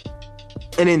 And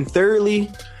then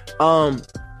thirdly,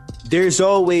 there's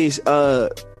always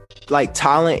like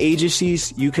talent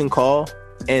agencies you can call,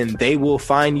 and they will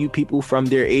find you people from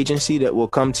their agency that will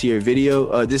come to your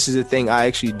video. This is a thing I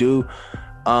actually do,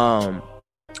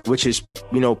 which is,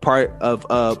 part of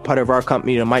our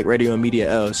company, the Mike Radio and Media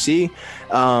LLC.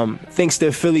 Thanks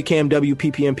to Philly Cam,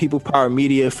 WPPM, People Power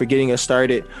Media for getting us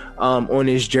started on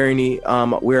this journey.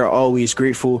 We're always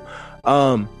grateful.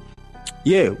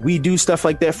 We do stuff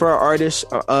like that for our artists,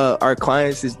 our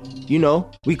clients.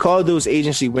 We call those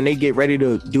agencies when they get ready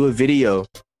to do a video,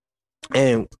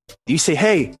 and you say,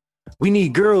 hey, we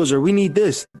need girls or we need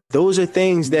this. Those are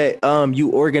things that you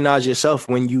organize yourself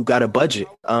when you got a budget.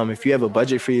 If you have a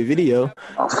budget for your video,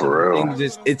 for real,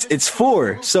 it's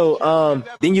for. So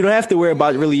then you don't have to worry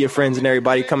about really your friends and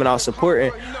everybody coming out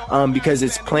supporting, because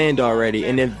it's planned already.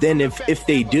 And if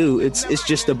they do, it's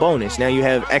just a bonus. Now you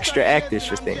have extra actors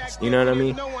for things. You know what I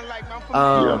mean?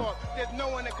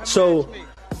 So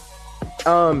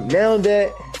now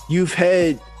that you've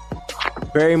had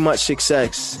very much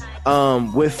success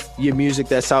with your music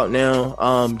that's out now,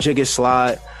 Jigga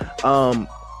Slide,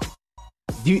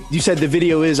 you said the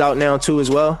video is out now too as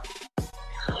well?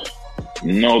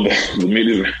 No,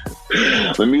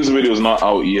 the music video is not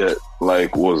out yet.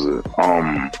 Like, was it?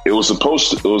 It was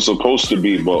supposed to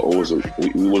be, but we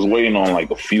was waiting on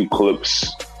like a few clips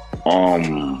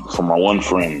from my one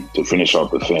friend to finish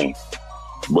out the thing.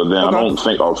 But then I don't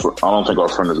think our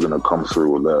friend is gonna come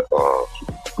through with that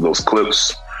those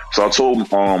clips. So I told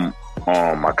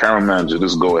my camera manager,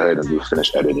 just go ahead and just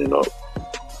finish editing it up.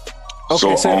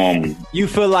 Okay, so you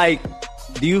feel like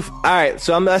all right?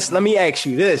 So let me ask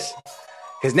you this,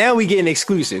 because now we getting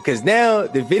exclusive. Because now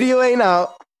the video ain't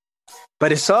out,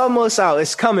 but it's almost out.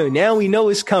 It's coming. Now we know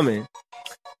it's coming.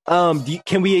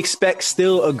 Can we expect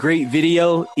still a great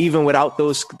video even without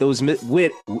without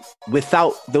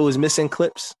those missing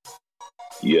clips?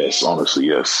 Yes, honestly,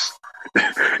 yes.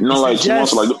 Like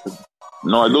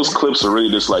those clips are really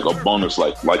just like a bonus.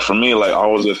 Like for me, like I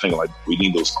was there thinking like we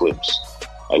need those clips.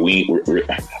 Like I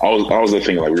was there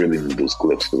thinking like we really need those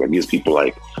clips because it gives people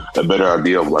like a better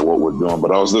idea of like what we're doing.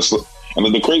 But I was just, and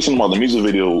the crazy thing about the music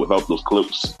video without those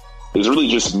clips is really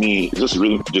just me. It's just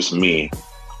really just me.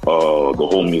 The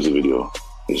whole music video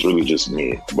is really just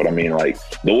me. But I mean, like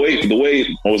the way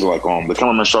what was it like? The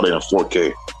cameraman shot it in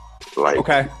 4K. Like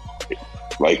okay,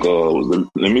 like the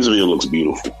music video looks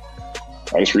beautiful.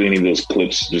 I just really need those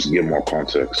clips just to give more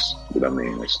context. But I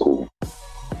mean, it's cool.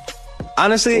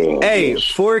 Honestly,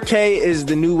 4K is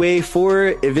the new way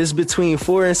forward. If it's between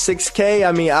 4 and 6K,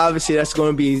 I mean, obviously that's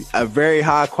going to be a very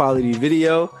high quality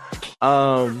video.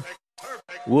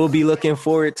 We'll be looking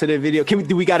forward to the video.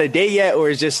 Do we got a date yet, or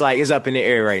is just like it's up in the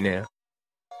air right now?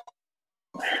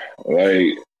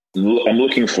 Like I'm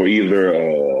looking for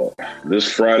either this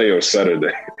Friday or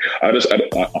Saturday. I'm just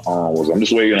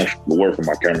waiting on the word from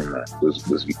my cameraman. Just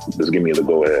give me the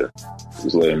go ahead.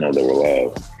 Just let him know that we're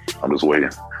live. I'm just waiting.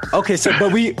 Okay, so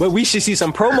but we should see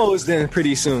some promos then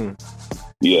pretty soon.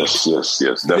 Yes,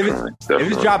 definitely.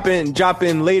 If it's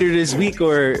dropping later this week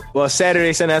or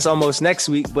Saturday, so that's almost next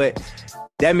week. But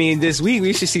that means this week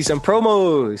we should see some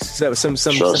promos, some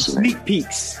sneak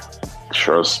peeks.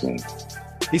 Trust me.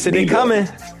 He said they coming.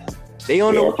 They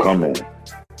are coming.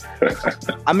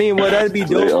 I mean, that'd be dope.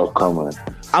 They are coming.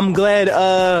 I'm glad.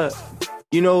 I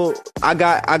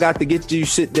got to get you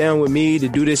sit down with me to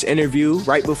do this interview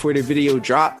right before the video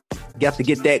drop. Got to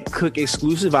get that Cook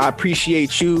exclusive. I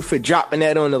appreciate you for dropping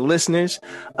that on the listeners,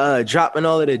 dropping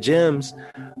all of the gems.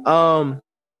 Now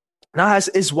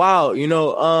it's wild,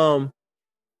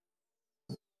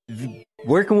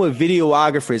 working with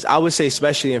videographers. I would say,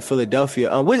 especially in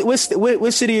Philadelphia.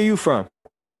 What city are you from?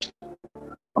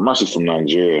 I'm actually from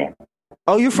Nigeria.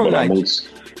 Oh, you're from Nigeria.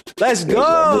 Let's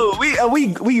go. We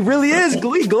really is.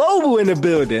 We global in the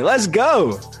building. Let's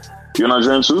go. You're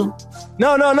Nigerian too?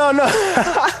 No.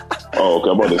 Oh, okay.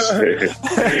 I'm about to say.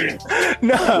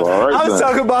 No, right, I was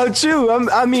talking about you.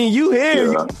 I mean, you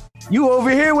here. Yeah. You over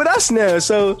here with us now.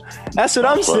 So that's what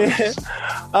I'm saying.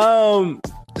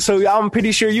 So I'm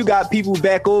pretty sure you got people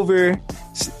back over,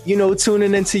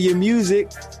 tuning into your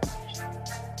music.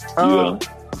 Yeah.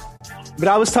 But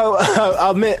I was talking.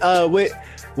 I meant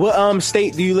what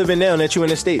state do you live in now that you're in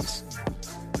the States?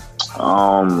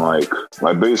 Like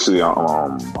Like basically, I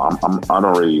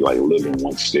don't really like live in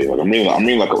one state. Like I mean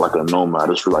like a nomad. I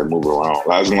just feel like move around.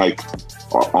 Like, as in like,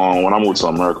 when I moved to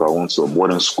America, I went to a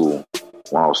boarding school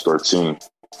when I was 13.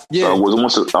 Yeah, I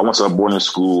went to a boarding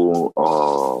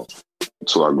school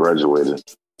until I graduated,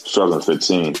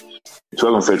 2015.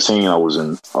 2015, I was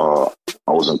in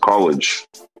college,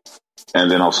 and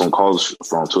then I was in college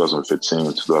from 2015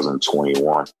 to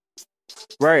 2021.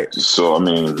 right. So I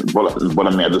mean, but I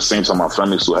mean, at the same time, my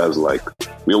family still has like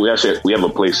we have a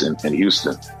place in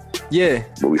Houston, Yeah.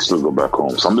 but we still go back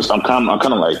home. So I'm kind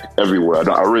of like everywhere.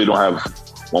 I really don't have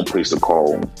one place to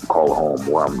call home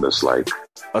where I'm just like.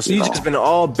 Oh, so you just been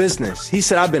all business. He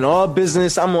said, I've been all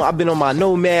business. I've been on my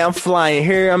nomad. I'm flying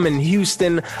here. I'm in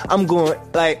Houston. I'm going,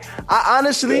 like, I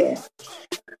honestly,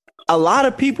 a lot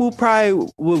of people probably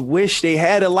would wish they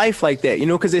had a life like that, you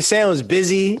know, because it sounds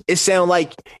busy. It sounds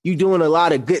like you doing a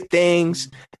lot of good things.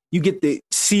 You get to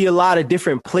see a lot of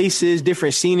different places,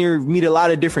 different scenery, meet a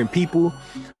lot of different people.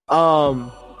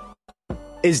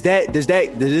 Does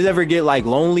it ever get like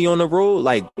lonely on the road?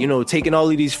 Like, you know, taking all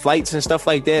of these flights and stuff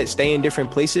like that, stay in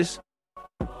different places?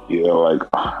 Yeah, like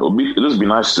it'd just be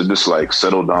nice to just like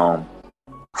settle down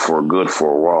for a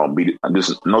while. I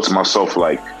just know to myself,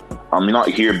 like, I'm not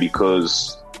here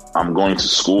because I'm going to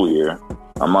school here.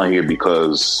 I'm not here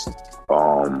because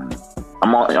I'm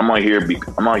not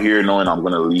here knowing I'm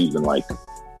gonna leave in like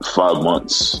 5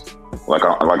 months.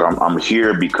 I'm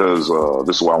here because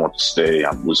this is where I want to stay.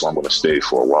 This is where I'm going to stay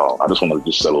for a while. I just want to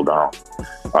just settle down.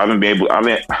 I haven't been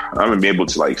able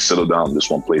to like settle down in this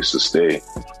one place to stay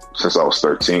since I was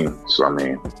 13. So I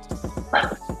mean,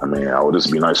 I would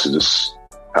just be nice to just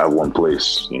have one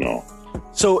place, you know.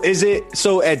 So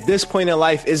at this point in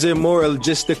life, is it more of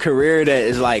just the career that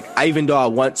is like, even though I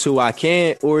want to, I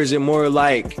can't, or is it more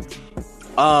like,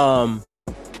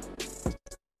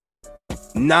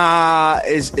 nah,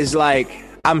 it's like,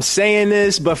 I'm saying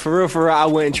this, but for real, I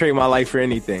wouldn't trade my life for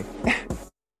anything.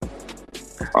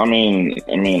 I mean,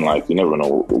 like, you never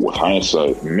know with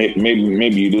hindsight.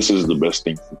 Maybe this is the best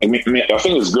thing. I think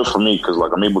it's good for me because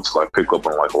like I'm able to like pick up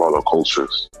on like a lot of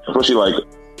cultures, especially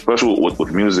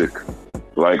with music.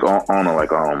 Like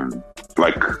like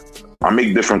I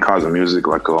make different kinds of music.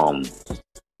 Like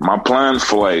my plan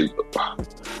for like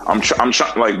I'm trying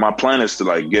like my plan is to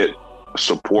like get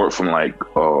support from like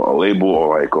a label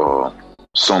or like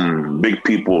some big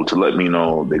people to let me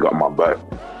know they got my back.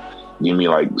 Give me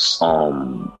like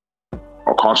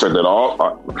a contract that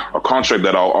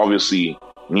I'll obviously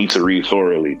need to read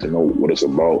thoroughly to know what it's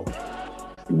about.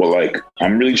 But like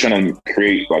I'm really trying to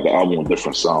create like an album with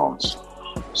different sounds.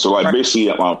 So like basically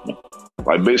like I'm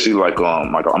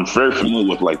very familiar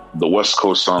with like the West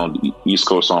Coast sound, the East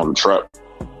Coast sound of trap,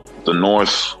 the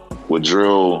North with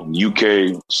drill,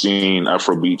 UK scene,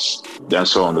 Afrobeats,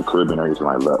 dancehall in the Caribbean, everything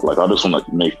like that. Like I just want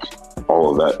to make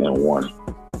all of that in one.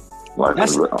 Like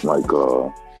that's not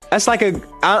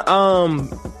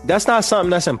something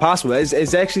that's impossible.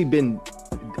 It's actually been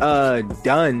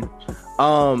done.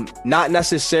 Not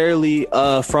necessarily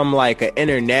from like an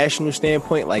international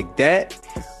standpoint like that.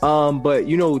 But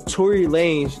you know, Tory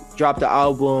Lanez dropped the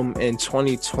album in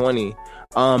 2020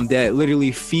 that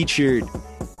literally featured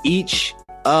each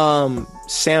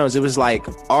sounds. It was like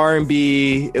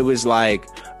R&B, it was like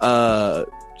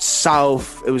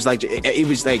South, it was like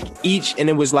each, and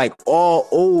it was like all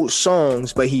old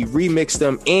songs, but he remixed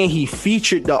them and he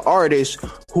featured the artist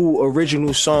who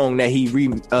original song that he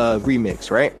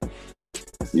remixed, right?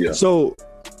 Yeah. So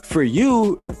for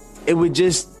you, it would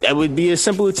be a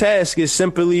simple task. It's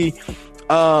simply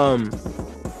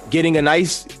getting a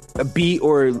nice beat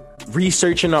or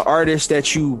researching an artist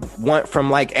that you want from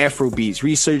like Afrobeats,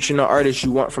 researching the artist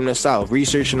you want from the South,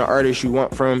 researching the artist you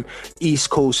want from East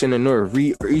Coast and the North,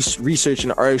 researching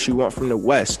the artist you want from the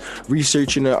West,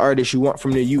 researching the artist you want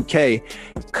from the UK,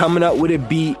 coming up with a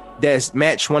beat that's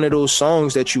match one of those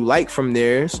songs that you like from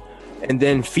theirs, and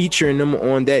then featuring them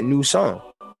on that new song.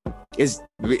 It's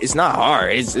not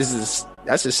hard.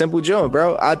 That's a simple job,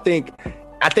 bro. I think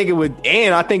it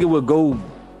would go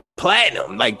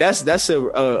platinum. Like that's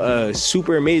a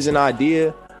super amazing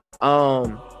idea.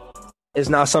 It's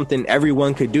not something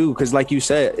everyone could do because, like you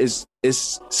said,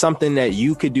 it's something that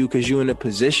you could do because you're in a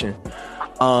position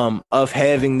of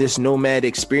having this nomad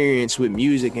experience with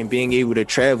music and being able to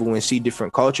travel and see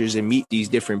different cultures and meet these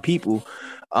different people.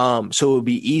 So it would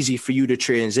be easy for you to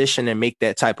transition and make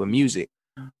that type of music.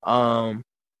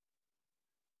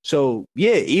 So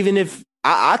yeah, even if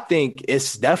I think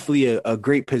it's definitely a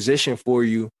great position for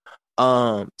you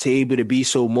to able to be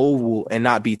so mobile and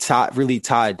not be really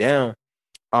tied down.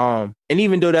 And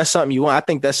even though that's something you want, I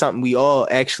think that's something we all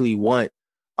actually want,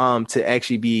 to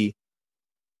actually be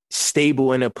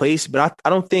stable in a place. But I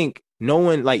don't think no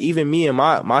one, like even me in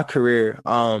my career,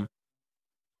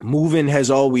 moving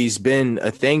has always been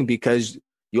a thing because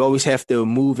you always have to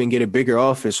move and get a bigger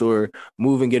office or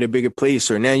move and get a bigger place,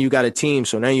 or now you got a team,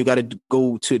 so now you got to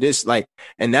go to this, like,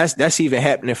 and that's even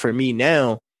happening for me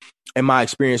now in my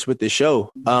experience with the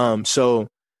show. So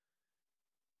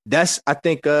that's, I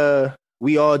think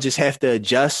we all just have to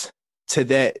adjust to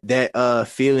that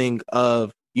feeling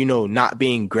of, you know, not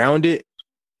being grounded.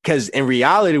 Because in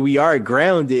reality, we are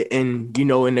grounded in, you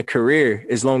know, in the career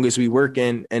as long as we work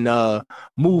and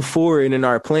move forward in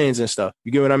our plans and stuff.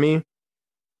 You get what I mean?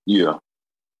 Yeah.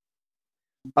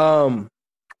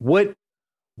 What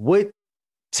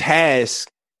task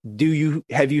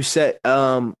have you set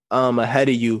ahead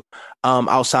of you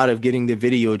outside of getting the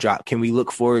video drop? Can we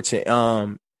look forward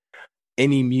to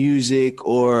any music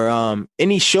or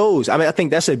any shows? I mean, I think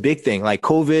that's a big thing. Like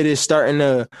COVID is starting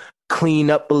to clean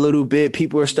up a little bit.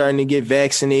 People are starting to get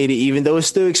vaccinated, even though it's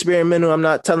still experimental. I'm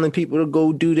not telling people to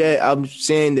go do that. I'm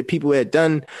saying that people had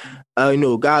done, you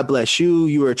know, God bless you.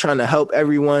 You are trying to help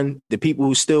everyone. The people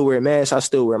who still wear masks, I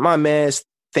still wear my mask.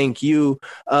 Thank you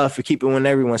for keeping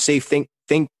everyone safe. Thank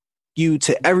you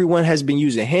to everyone has been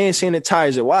using hand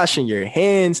sanitizer, washing your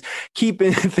hands,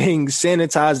 keeping things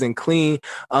sanitized and clean.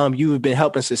 You have been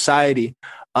helping society.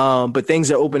 But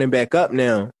things are opening back up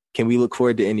now. Can we look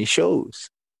forward to any shows?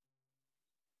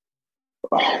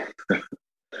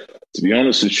 To be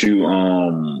honest with you,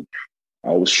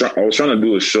 I was trying to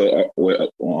do a show. I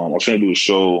was trying to do a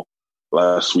show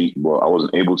last week, but I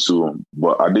wasn't able to.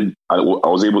 But I did. I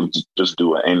was able to just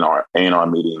do an A&R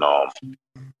meeting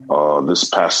this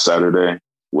past Saturday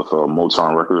with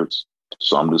Motown Records.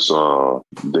 So I'm just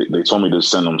they told me to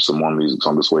send them some more music, so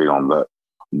I'm just waiting on that.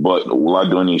 But will I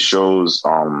do any shows?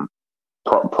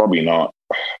 Probably not.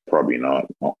 Probably not.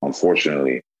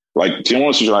 Unfortunately, like, to be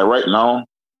honest with you, like right now,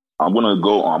 I'm about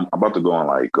to go on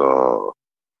like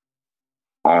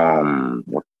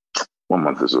what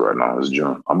month is it right now? It's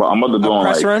June. I'm about to go on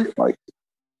like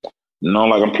no,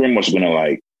 like I'm pretty much gonna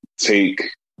like take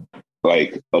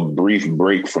like a brief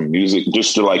break from music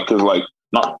just to like, cause like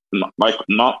not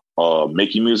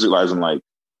making music, like, as in, like,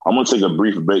 I'm gonna take a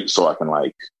brief break so I can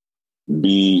like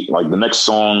be like, the next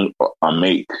song I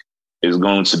make is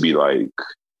going to be like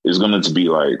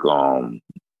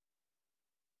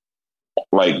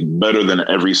better than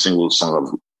every single song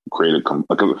I've created.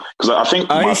 Because I think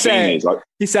my thing is like,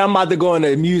 he said, I'm about to go on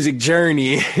a music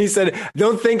journey. He said,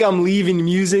 don't think I'm leaving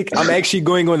music. I'm actually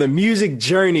going on a music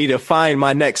journey to find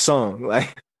my next song.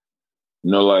 Like,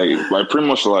 you know, like pretty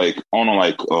much like, I don't know,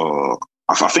 like,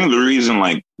 I think the reason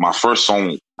like my first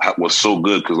song was so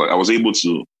good, because like I was able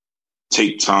to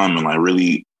take time and like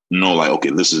really know like, okay,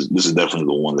 this is definitely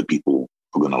the one that people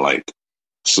are gonna like.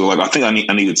 So like, I think I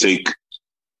need to take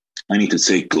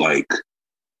like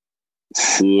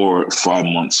 4 or 5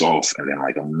 months off and then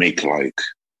like make like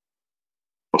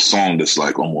a song that's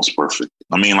like almost perfect.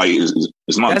 I mean, like,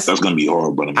 it's not that's gonna be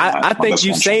hard, but I mean, I think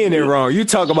you're saying it wrong. You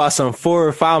talk about some 4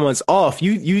 or 5 months off.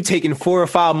 You taking 4 or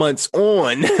 5 months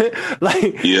on.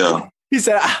 Like, yeah. He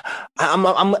said,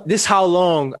 I'm this how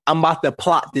long I'm about to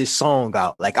plot this song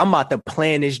out. Like, I'm about to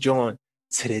plan this joint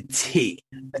to the T.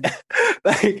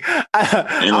 Like,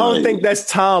 I don't think that's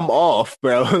time off,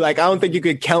 bro. Like, I don't think you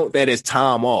could count that as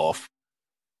time off.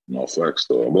 No facts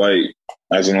though. Like,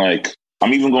 as in, like,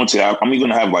 I'm even going to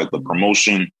have like the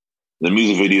promotion, the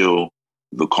music video,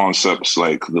 the concepts,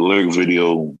 like the lyric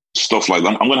video, stuff like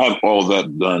that. I'm going to have all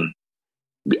that done,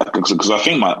 because I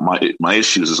think my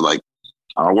issues is like,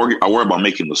 I worry about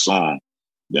making the song.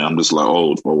 Then I'm just like,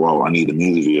 oh wow, I need the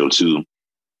music video too.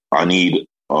 I need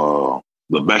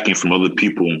the backing from other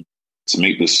people to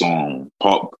make this song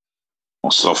pop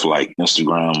on stuff like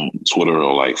Instagram, Twitter,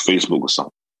 or like Facebook or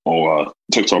something, or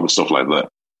TikTok and stuff like that.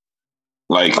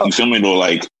 Like, you feel me though?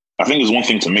 Like, I think it's one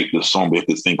thing to make the song, but you have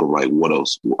to think of like what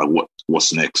else, like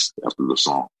what's next after the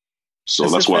song. So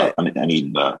that's why I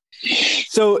need that.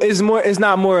 So it's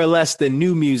not more or less the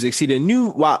new music. See, the new,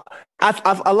 wow,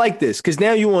 I like this, because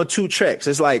now you on 2 tracks.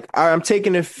 It's like, I'm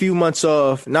taking a few months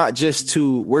off, not just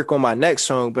to work on my next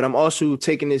song, but I'm also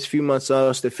taking this few months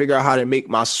off to figure out how to make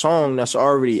my song that's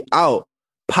already out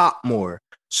pop more.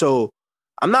 So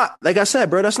I'm not, like I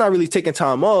said, bro, that's not really taking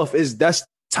time off. That's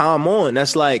time on.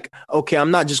 That's like, okay,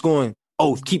 I'm not just going,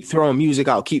 oh, keep throwing music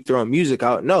out.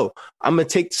 No, I'm going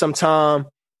to take some time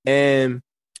and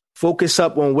focus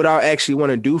up on what I actually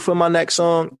want to do for my next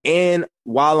song. And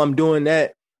while I'm doing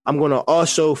that, I'm going to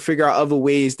also figure out other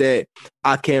ways that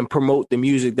I can promote the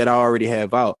music that I already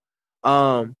have out.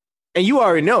 And you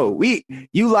already know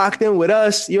you locked in with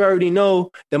us. You already know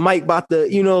the mic about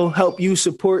to, help you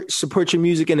support your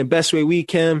music in the best way we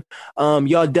can.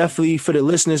 Y'all definitely, for the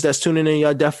listeners that's tuning in,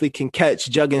 y'all definitely can catch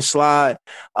Jug and Slide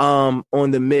on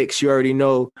the mix. You already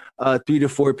know 3 to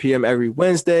 4 p.m. every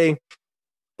Wednesday.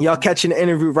 Y'all catching the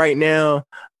interview right now.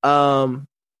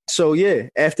 So yeah,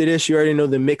 after this, you already know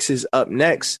the mix is up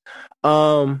next.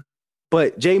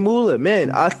 But Jay Mula,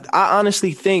 man, I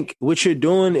honestly think what you're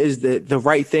doing is the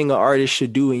right thing an artist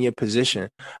should do in your position.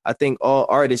 I think all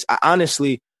artists, I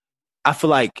feel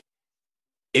like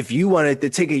if you wanted to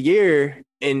take a year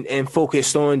and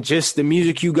focused on just the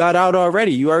music you got out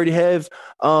already, you already have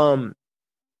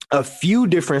a few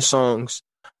different songs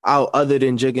out other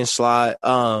than Jig and Slide,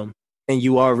 and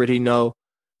you already know.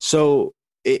 So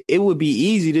it would be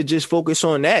easy to just focus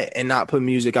on that and not put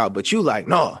music out. But you like,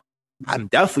 no, I'm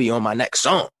definitely on my next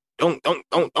song.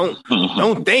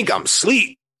 Don't think I'm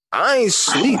sleep. I ain't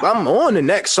sleep. I'm on the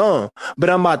next song. But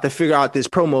I'm about to figure out this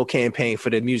promo campaign for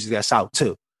the music that's out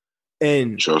too.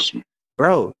 And trust me,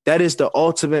 bro, that is the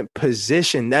ultimate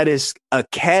position. That is a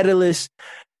catalyst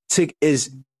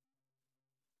is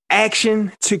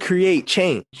action to create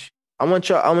change. I want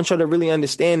y'all to really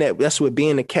understand that that's what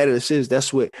being a catalyst is.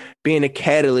 That's what being a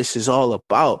catalyst is all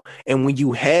about. And when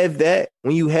you have that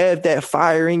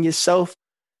fire in yourself,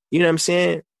 you know what I'm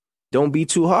saying? Don't be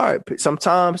too hard.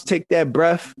 Sometimes take that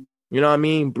breath, you know what I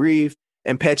mean? Breathe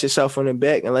and pat yourself on the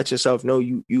back and let yourself know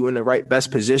you in the right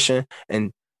best position.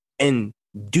 And in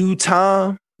due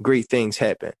time, great things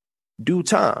happen. Due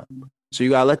time. So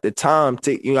you gotta let the time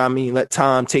take, you know what I mean? Let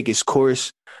time take its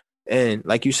course. And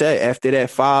like you said, after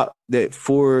that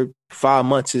 4-5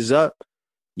 months is up,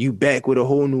 you back with a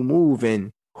whole new move, and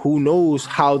who knows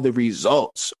how the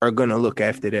results are gonna look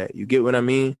after that. You get what I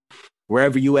mean?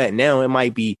 Wherever you at now, it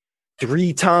might be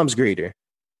 3 times greater.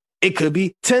 It could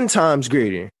be 10 times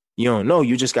greater. You don't know.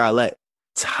 You just gotta let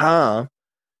time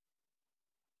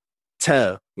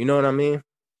tell. You know what I mean?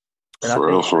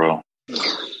 And for real.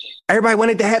 Everybody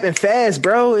wanted to happen fast,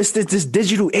 bro. It's this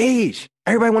digital age.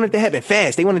 Everybody wanted to happen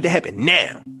fast. They wanted to happen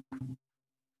now.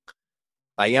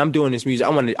 Like, yeah, I'm doing this music.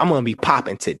 I'm gonna be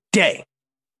popping today.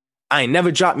 I ain't never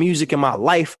dropped music in my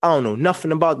life. I don't know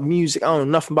nothing about music. I don't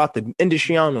know nothing about the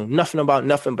industry. I don't know nothing about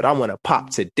nothing, but I want to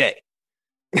pop today.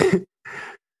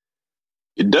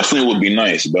 It definitely would be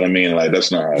nice, but I mean, like,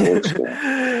 that's not how it works, though.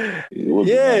 It would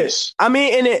be nice. I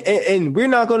mean, and we're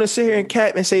not going to sit here and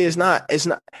cap and say it's not.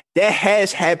 That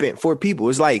has happened for people.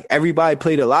 It's like everybody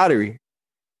played the lottery.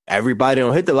 Everybody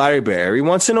don't hit the lottery, but every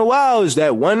once in a while, is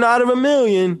that 1 out of a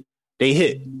million they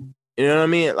hit. You know what I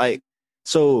mean? Like,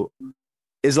 so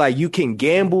it's like you can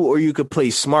gamble or you could play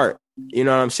smart. You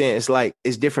know what I'm saying? It's like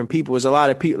it's different people. There's a lot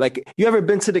of people. Like, you ever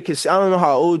been to the casino? I don't know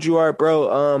how old you are,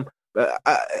 bro. But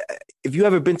if you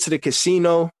ever been to the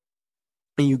casino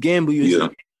and you gamble,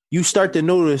 you start to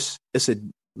notice it's a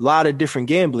lot of different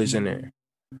gamblers in there.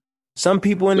 Some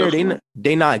people in there,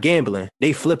 they not gambling,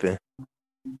 they flipping.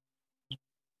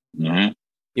 Mm-hmm.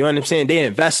 You know what I'm saying? They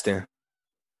investing.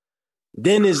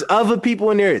 Then there's other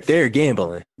people in there, they're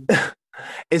gambling.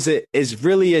 It's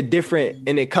really a different,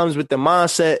 and it comes with the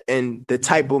mindset and the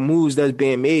type of moves that's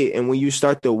being made. And when you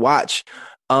start to watch,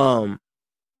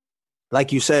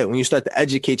 like you said, when you start to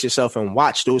educate yourself and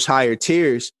watch those higher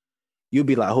tiers, you'll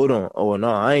be like, hold on. Oh, no,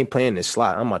 I ain't playing this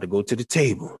slot. I'm about to go to the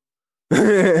table.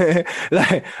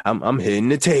 Like, I'm hitting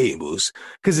the tables.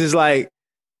 Because it's like,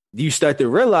 you start to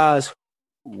realize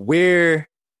what's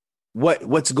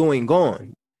going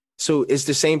on. So it's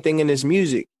the same thing in this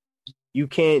music. You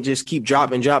can't just keep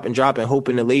dropping,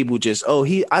 hoping the label just,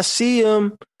 I see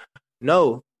him.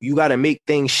 No, you got to make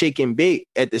things shake and bake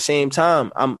at the same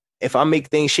time. If I make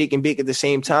things shake and bake at the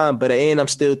same time, but at the end I'm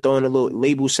still throwing a little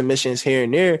label submissions here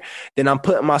and there, then I'm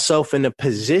putting myself in a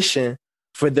position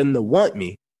for them to want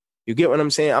me. You get what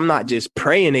I'm saying? I'm not just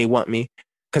praying they want me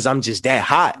because I'm just that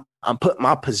hot. I'm putting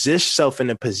myself in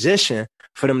a position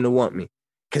for them to want me.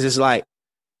 Because it's like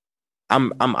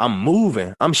I'm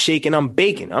moving, I'm shaking, I'm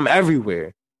baking, I'm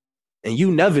everywhere, and you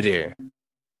never there.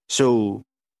 So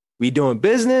we doing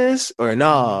business or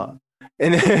nah?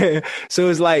 And so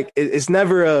it's like it's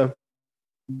never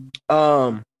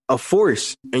a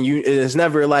force, and it's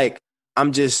never like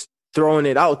I'm just throwing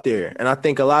it out there. And I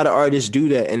think a lot of artists do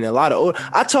that, and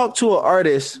I talked to an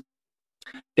artist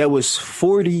that was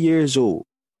 40 years old,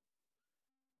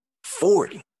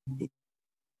 40,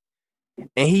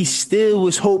 and he still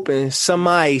was hoping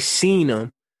somebody seen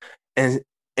him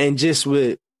and just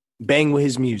would bang with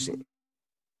his music.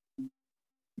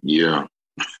 Yeah.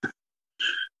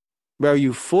 Bro,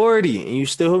 you 40 and you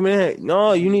still hoping that?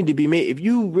 No, you need to be made. If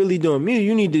you really doing music,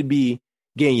 you need to be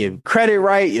getting your credit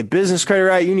right, your business credit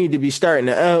right. You need to be starting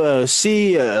an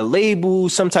LLC, a label,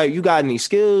 some type. You got any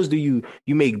skills? Do you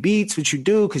make beats? What you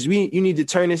do? Because you need to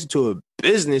turn this into a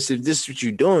business. If this is what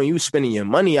you're doing, you spending your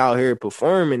money out here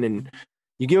performing, and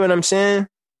you get what I'm saying?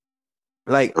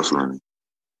 Like,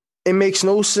 it makes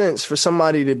no sense for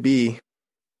somebody to be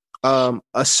when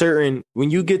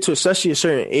you get to especially a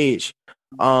certain age,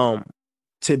 to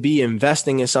be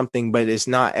investing in something, but you're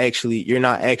not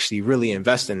actually really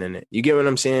investing in it. You get what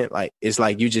I'm saying? Like, it's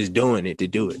like you're just doing it to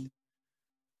do it.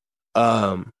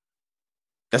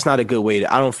 That's not a good way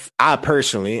to, I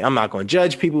personally, I'm not going to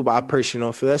judge people, but I personally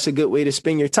don't feel that's a good way to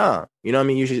spend your time. You know what I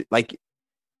mean? You should, like,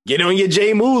 get on your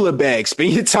J Mula bag,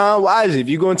 spend your time wisely. If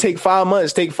you're going to take 5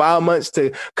 months, take 5 months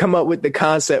to come up with the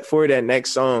concept for that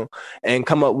next song and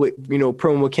come up with,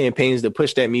 promo campaigns to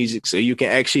push that music so you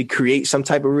can actually create some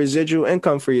type of residual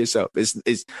income for yourself. It's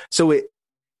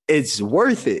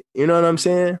worth it. You know what I'm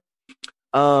saying?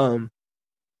 I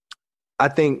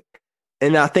think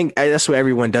that's what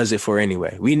everyone does it for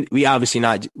anyway. We obviously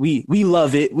we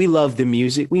love it. We love the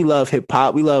music. We love hip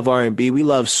hop. We love R&B. We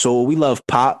love soul. We love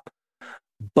pop.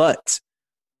 But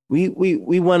we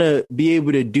want to be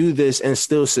able to do this and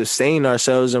still sustain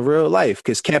ourselves in real life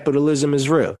because capitalism is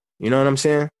real. You know what I'm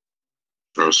saying?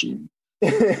 Trust me.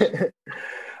 J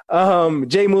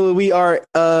Mula, we are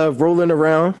rolling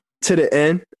around to the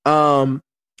end. Do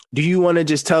you want to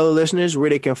just tell the listeners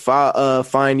where they can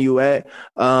find you at?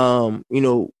 Your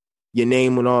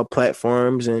name on all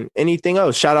platforms and anything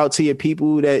else. Shout out to your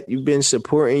people that you've been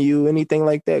supporting you, anything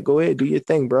like that. Go ahead, do your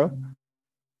thing, bro.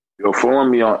 Yo, follow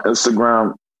me on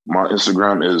Instagram. My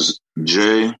Instagram is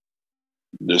J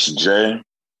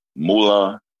Mula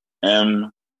MULA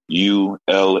and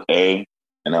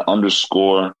an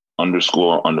underscore.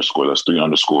 That's 3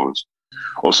 underscores.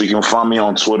 Also, you can find me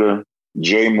on Twitter,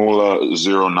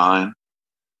 JMula09.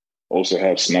 Also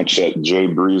have Snapchat,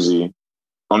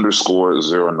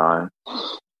 JBreezy_09.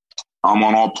 I'm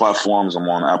on all platforms. I'm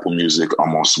on Apple Music.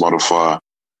 I'm on Spotify.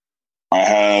 I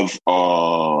have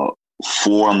 4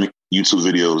 YouTube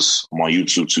videos. I'm on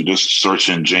YouTube too. Just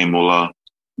searching J Mula.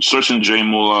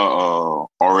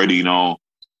 Already know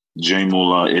J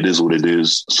Mula. It is what it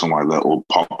is. Something like that will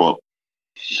pop up.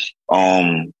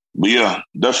 But yeah,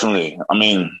 definitely. I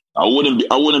mean, I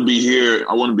wouldn't be here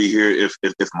if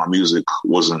my music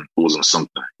wasn't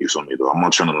something. You feel me though? I'm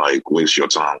not trying to like waste your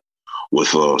time with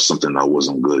something that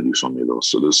wasn't good. You feel me though?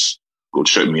 So just go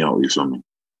check me out. You feel me?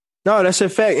 No, that's a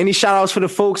fact. Any shout outs for the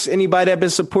folks? Anybody that been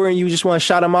supporting you? Just want to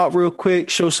shout them out real quick.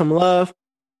 Show some love.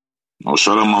 Oh,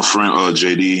 shout out my friend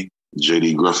JD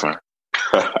Griffin.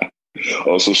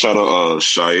 Also shout out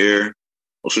Shire.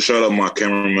 Also shout out my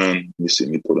cameraman. Let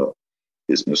me put up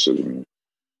his Instagram.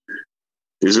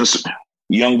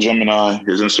 Young Gemini.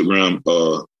 His Instagram.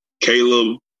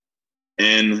 Caleb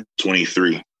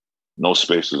N23. No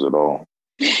spaces at all.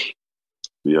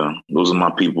 Yeah, those are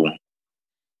my people.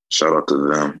 Shout out to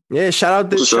them. Yeah, shout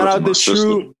out to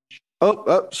True.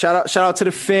 Shout out to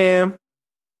the fam.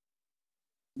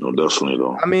 No, definitely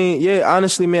though. I mean, yeah,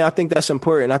 honestly, man, I think that's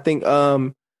important. I think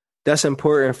that's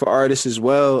important for artists as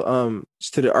well.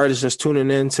 To the artists that's tuning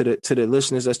in, to the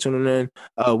listeners that's tuning in.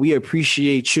 We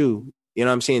appreciate you. You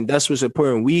know what I'm saying? That's what's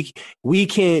important. We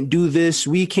can't do this.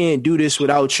 We can't do this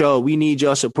without y'all. We need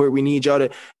y'all support. We need y'all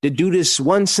to do this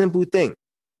one simple thing.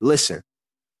 Listen.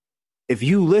 If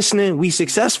you listening, we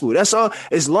successful. That's all.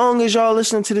 As long as y'all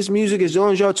listening to this music, as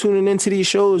long as y'all tuning into these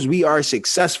shows, we are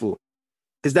successful.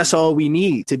 Because that's all we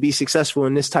need to be successful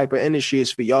in this type of industry is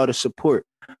for y'all to support.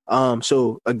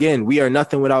 So again, we are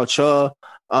nothing without y'all.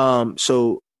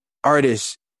 So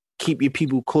artists, keep your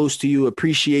people close to you,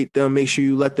 appreciate them, make sure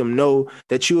you let them know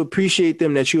that you appreciate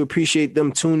them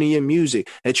tuning your music,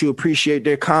 that you appreciate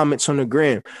their comments on the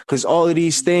gram. Because all of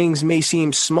these things may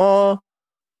seem small,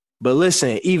 but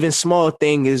listen, even small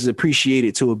thing is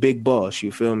appreciated to a big boss.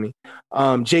 You feel me?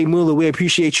 J Mula, we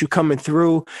appreciate you coming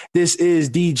through. This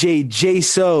is DJ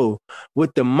J-So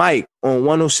with the mic on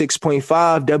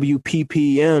 106.5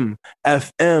 WPPM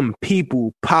FM,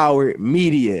 People Powered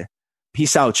Media.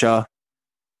 Peace out, y'all.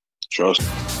 Trust.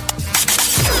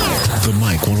 The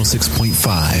Mic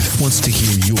 106.5 wants to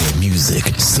hear your music.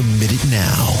 Submit it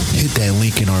now. Hit that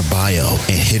link in our bio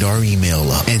and hit our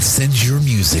email up and send your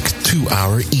music to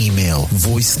our email,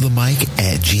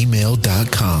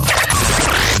 voicethemic@gmail.com.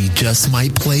 We just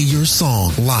might play your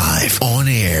song live on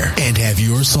air and have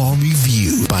your song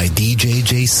reviewed by DJ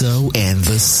J-So and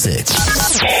the Six.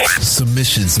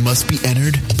 Submissions must be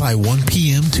entered by 1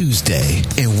 p.m. Tuesday,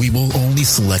 and we will only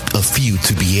select a few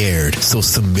to be aired. So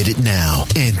submit it now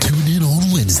and tune in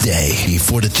on Wednesday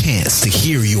for the chance to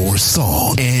hear your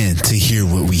song and to hear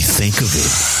what we think of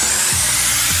it.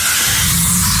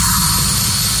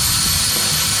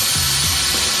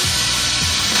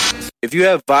 If you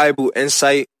have valuable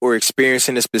insight or experience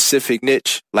in a specific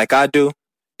niche, like I do,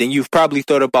 then you've probably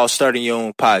thought about starting your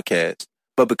own podcast.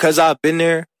 But because I've been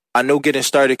there, I know getting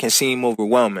started can seem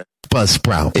overwhelming.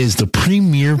 Buzzsprout is the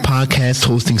premier podcast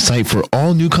hosting site for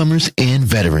all newcomers and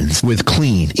veterans. With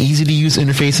clean, easy-to-use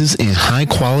interfaces and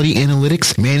high-quality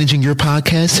analytics, managing your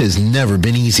podcast has never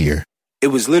been easier. It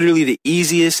was literally the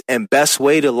easiest and best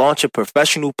way to launch a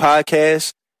professional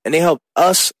podcast, and they helped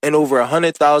us and over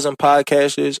 100,000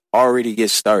 podcasters already get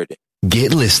started.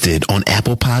 Get listed on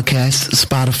Apple Podcasts,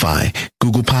 Spotify,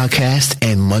 Google Podcasts,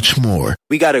 and much more.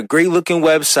 We got a great-looking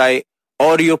website,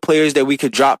 audio players that we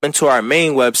could drop into our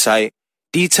main website,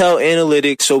 detailed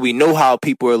analytics so we know how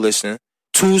people are listening,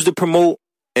 tools to promote,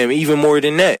 and even more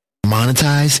than that.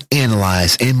 Monetize,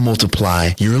 analyze, and multiply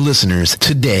your listeners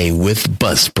today with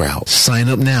Buzzsprout. Sign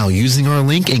up now using our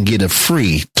link and get a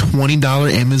free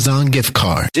 $20 Amazon gift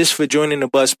card. Just for joining the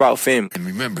Buzzsprout family. And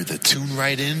remember to tune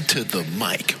right in to the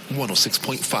mic,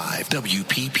 106.5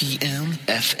 WPPM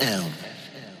FM.